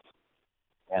class.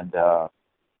 And now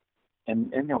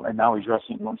he's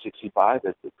wrestling 165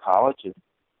 at the college,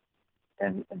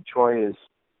 and Troy has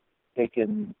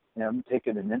taken an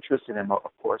interest in him,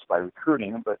 of course, by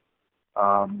recruiting him. But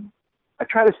I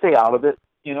try to stay out of it,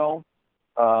 because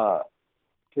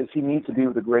he needs to be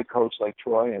with a great coach like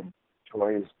Troy, and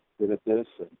Troy is good at this.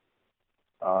 And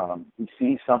he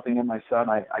sees something in my son.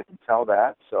 I can tell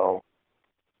that. So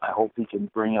I hope he can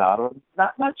bring it out of him.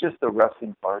 Not just the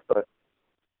wrestling part, but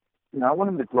I want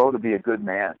him to grow to be a good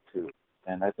man too.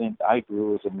 And I think I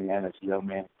grew as a man, as a young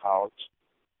man in college.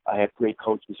 I had great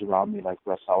coaches around me like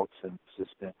Russ Elkson,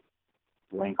 assistant,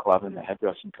 Dwayne Clevin, the head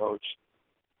wrestling coach,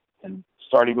 and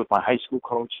starting with my high school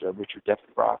coach, Richard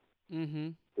Defenbrock. Mm-hmm.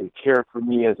 They cared for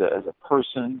me as a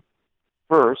person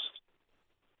first,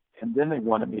 and then they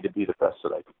wanted me to be the best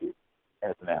that I could be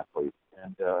as an athlete,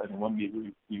 and they wanted me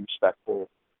to be respectful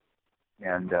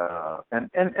and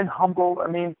humble. I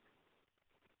mean,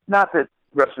 not that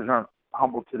wrestlers aren't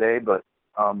humble today, but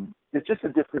it's just a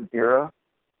different era.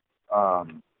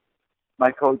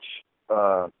 my coach,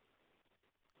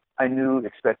 I knew,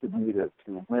 expected me to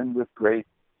win with great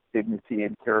dignity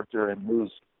and character and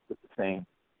lose with the same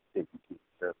dignity and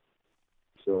character.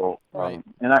 So, Right.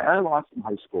 And I lost in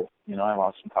high school. I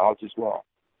lost in college as well.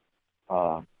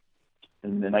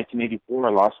 And in 1984,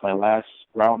 I lost my last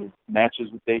round of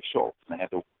matches with Dave Schultz, and I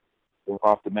had to work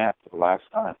off the mat for the last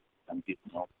time. I'm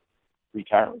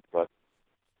retiring, but.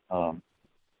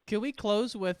 Can we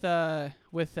close with that?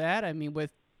 I mean,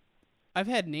 I've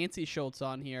had Nancy Schultz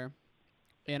on here,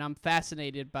 and I'm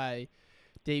fascinated by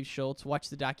Dave Schultz. Watched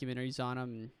the documentaries on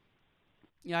him.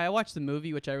 Yeah, I watched the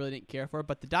movie, which I really didn't care for,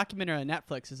 but the documentary on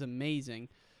Netflix is amazing.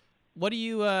 What do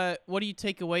you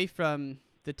take away from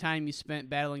the time you spent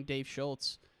battling Dave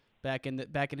Schultz back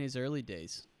in his early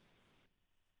days?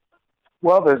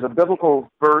 Well, there's a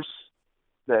biblical verse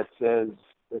that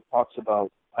talks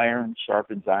about iron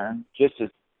sharpens iron, just as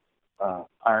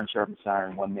iron sharpens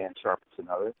iron, one man sharpens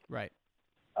another. Right.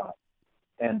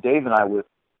 And Dave and I would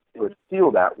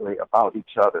feel that way about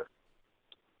each other.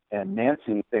 And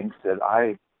Nancy thinks that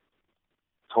I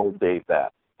told Dave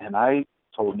that, and I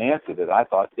told Nancy that I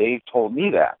thought Dave told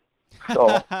me that.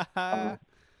 So,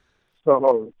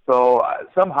 so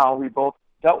somehow we both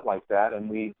felt like that, and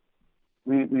we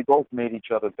both made each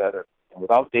other better. And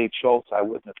without Dave Schultz, I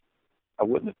wouldn't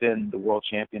have been the world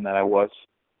champion that I was,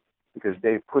 because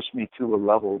Dave pushed me to a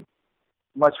level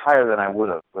much higher than I would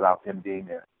have without him being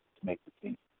there to make the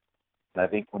team. And I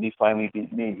think when he finally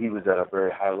beat me, he was at a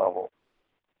very high level,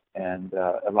 and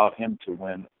allowed him to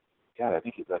win. God, I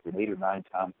think he's like an 8 or 9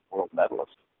 time world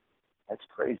medalist. That's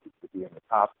crazy to be in the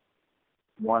top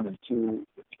 1 and 2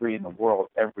 or 3 in the world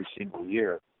every single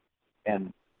year,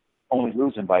 and only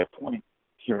losing by a point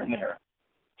here and there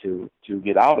to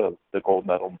get out of the gold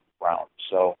medal round.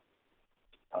 So,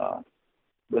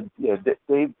 but yeah,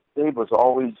 Dave was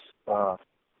always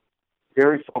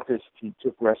very focused. He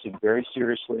took wrestling very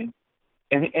seriously,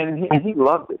 and he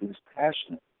loved it. He was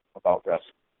passionate about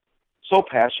wrestling, so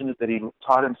passionate that he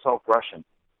taught himself Russian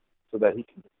so that he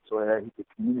could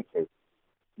communicate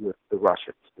with the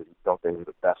Russians, because he felt they were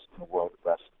the best in the world at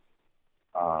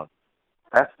wrestling.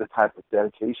 That's the type of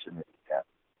dedication that he had.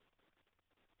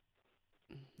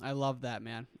 I love that,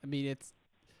 man. I mean,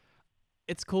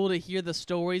 it's cool to hear the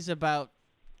stories about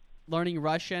learning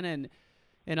Russian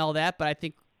and all that, but I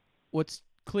think what's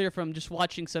clear from just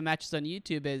watching some matches on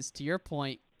YouTube is, to your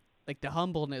point, like the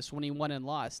humbleness when he won and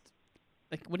lost.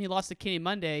 Like when he lost to Kenny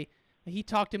Monday, he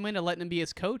talked him into letting him be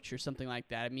his coach or something like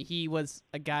that. I mean, he was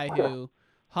a guy who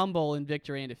humble in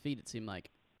victory and defeat, it seemed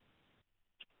like.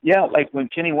 Yeah, like when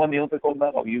Kenny won the Olympic gold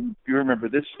medal, you remember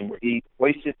this scene where he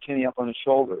hoisted Kenny up on his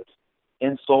shoulders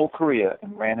in Seoul, Korea,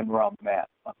 and ran him around the mat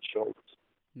on his shoulders.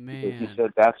 Man. Because he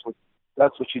said that's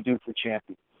what you do for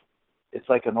champions. It's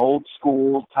like an old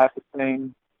school type of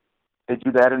thing. They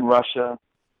do that in Russia,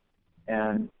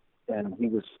 and he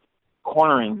was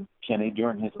cornering Kenny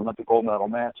during his Olympic gold medal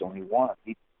match, and he won.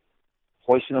 He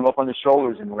hoisted him up on his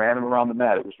shoulders and ran him around the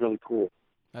mat. It was really cool.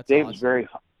 That's Dave awesome. was very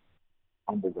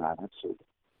humble guy, absolutely.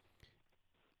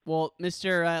 Well,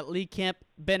 Mr. Lee Kemp,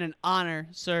 been an honor,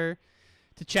 sir,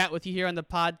 to chat with you here on the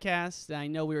podcast. I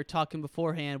know we were talking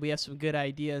beforehand. We have some good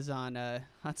ideas on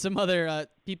some other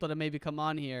people to maybe come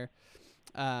on here.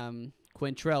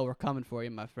 Quintrell, we're coming for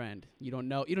you, my friend. You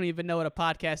don't even know what a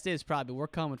podcast is, probably. We're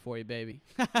coming for you, baby.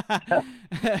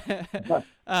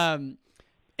 And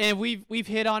we've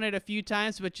hit on it a few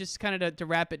times, but just kind of to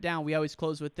wrap it down, we always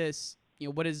close with this. You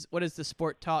know, what has the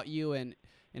sport taught you, and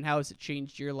how has it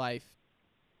changed your life?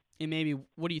 And maybe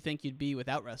what do you think you'd be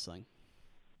without wrestling?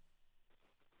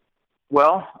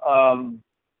 Well,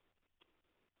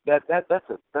 that's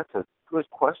a good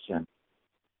question.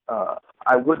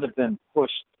 I wouldn't have been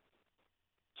pushed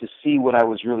to see what I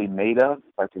was really made of,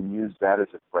 if I can use that as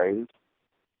a phrase.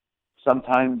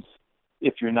 Sometimes,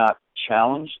 if you're not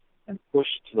challenged and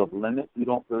pushed to the limit, you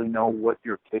don't really know what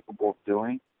you're capable of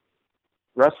doing.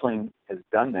 Wrestling has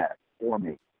done that for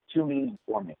me, to me and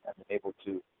for me. I've been able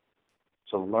to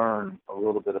learn a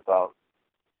little bit about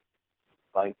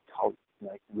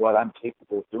what I'm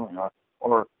capable of doing,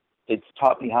 or it's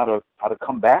taught me how to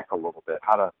come back a little bit,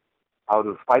 how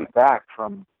to fight back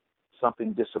from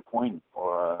something disappointing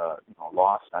or a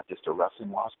loss, not just a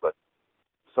wrestling loss, but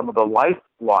some of the life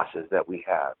losses that we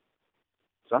have.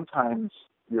 Sometimes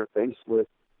you're faced with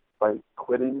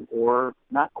quitting or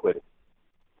not quitting.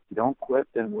 If you don't quit,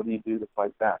 then what do you do to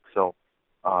fight back? So,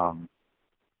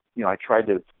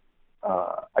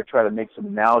 I try to make some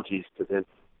analogies to this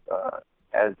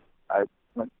as I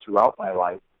went throughout my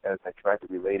life, as I tried to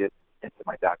relate it into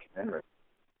my documentary.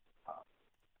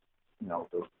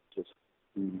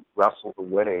 The wrestle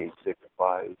away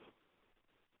signifies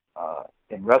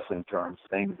in wrestling terms,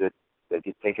 things that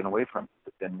get taken away from you.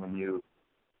 But then when you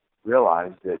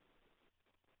realize that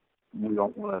you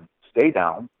don't want to stay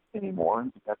down anymore,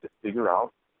 you have to figure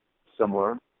out,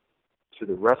 similar to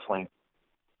the wrestling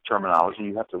terminology,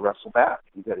 you have to wrestle back.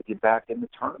 You got to get back in the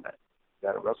tournament. You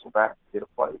got to wrestle back to get a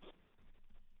place.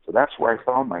 So that's where I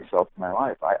found myself in my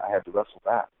life. I had to wrestle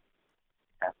back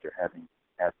after having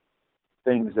had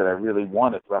things that I really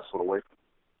wanted wrestled away from me.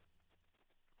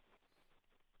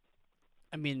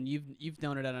 I mean, you've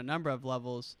done it at a number of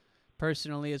levels,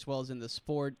 personally as well as in the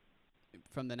sport,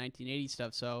 from the 1980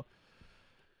 stuff. So,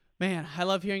 man, I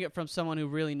love hearing it from someone who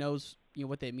really knows, you know,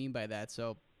 what they mean by that.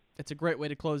 So, it's a great way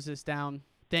to close this down.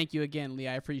 Thank you again, Lee.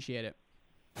 I appreciate it.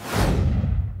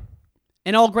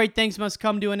 And all great things must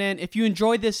come to an end. If you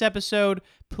enjoyed this episode,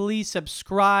 please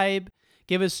subscribe,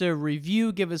 give us a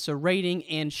review, give us a rating,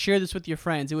 and share this with your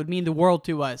friends. It would mean the world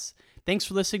to us. Thanks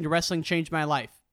for listening to Wrestling Changed My Life.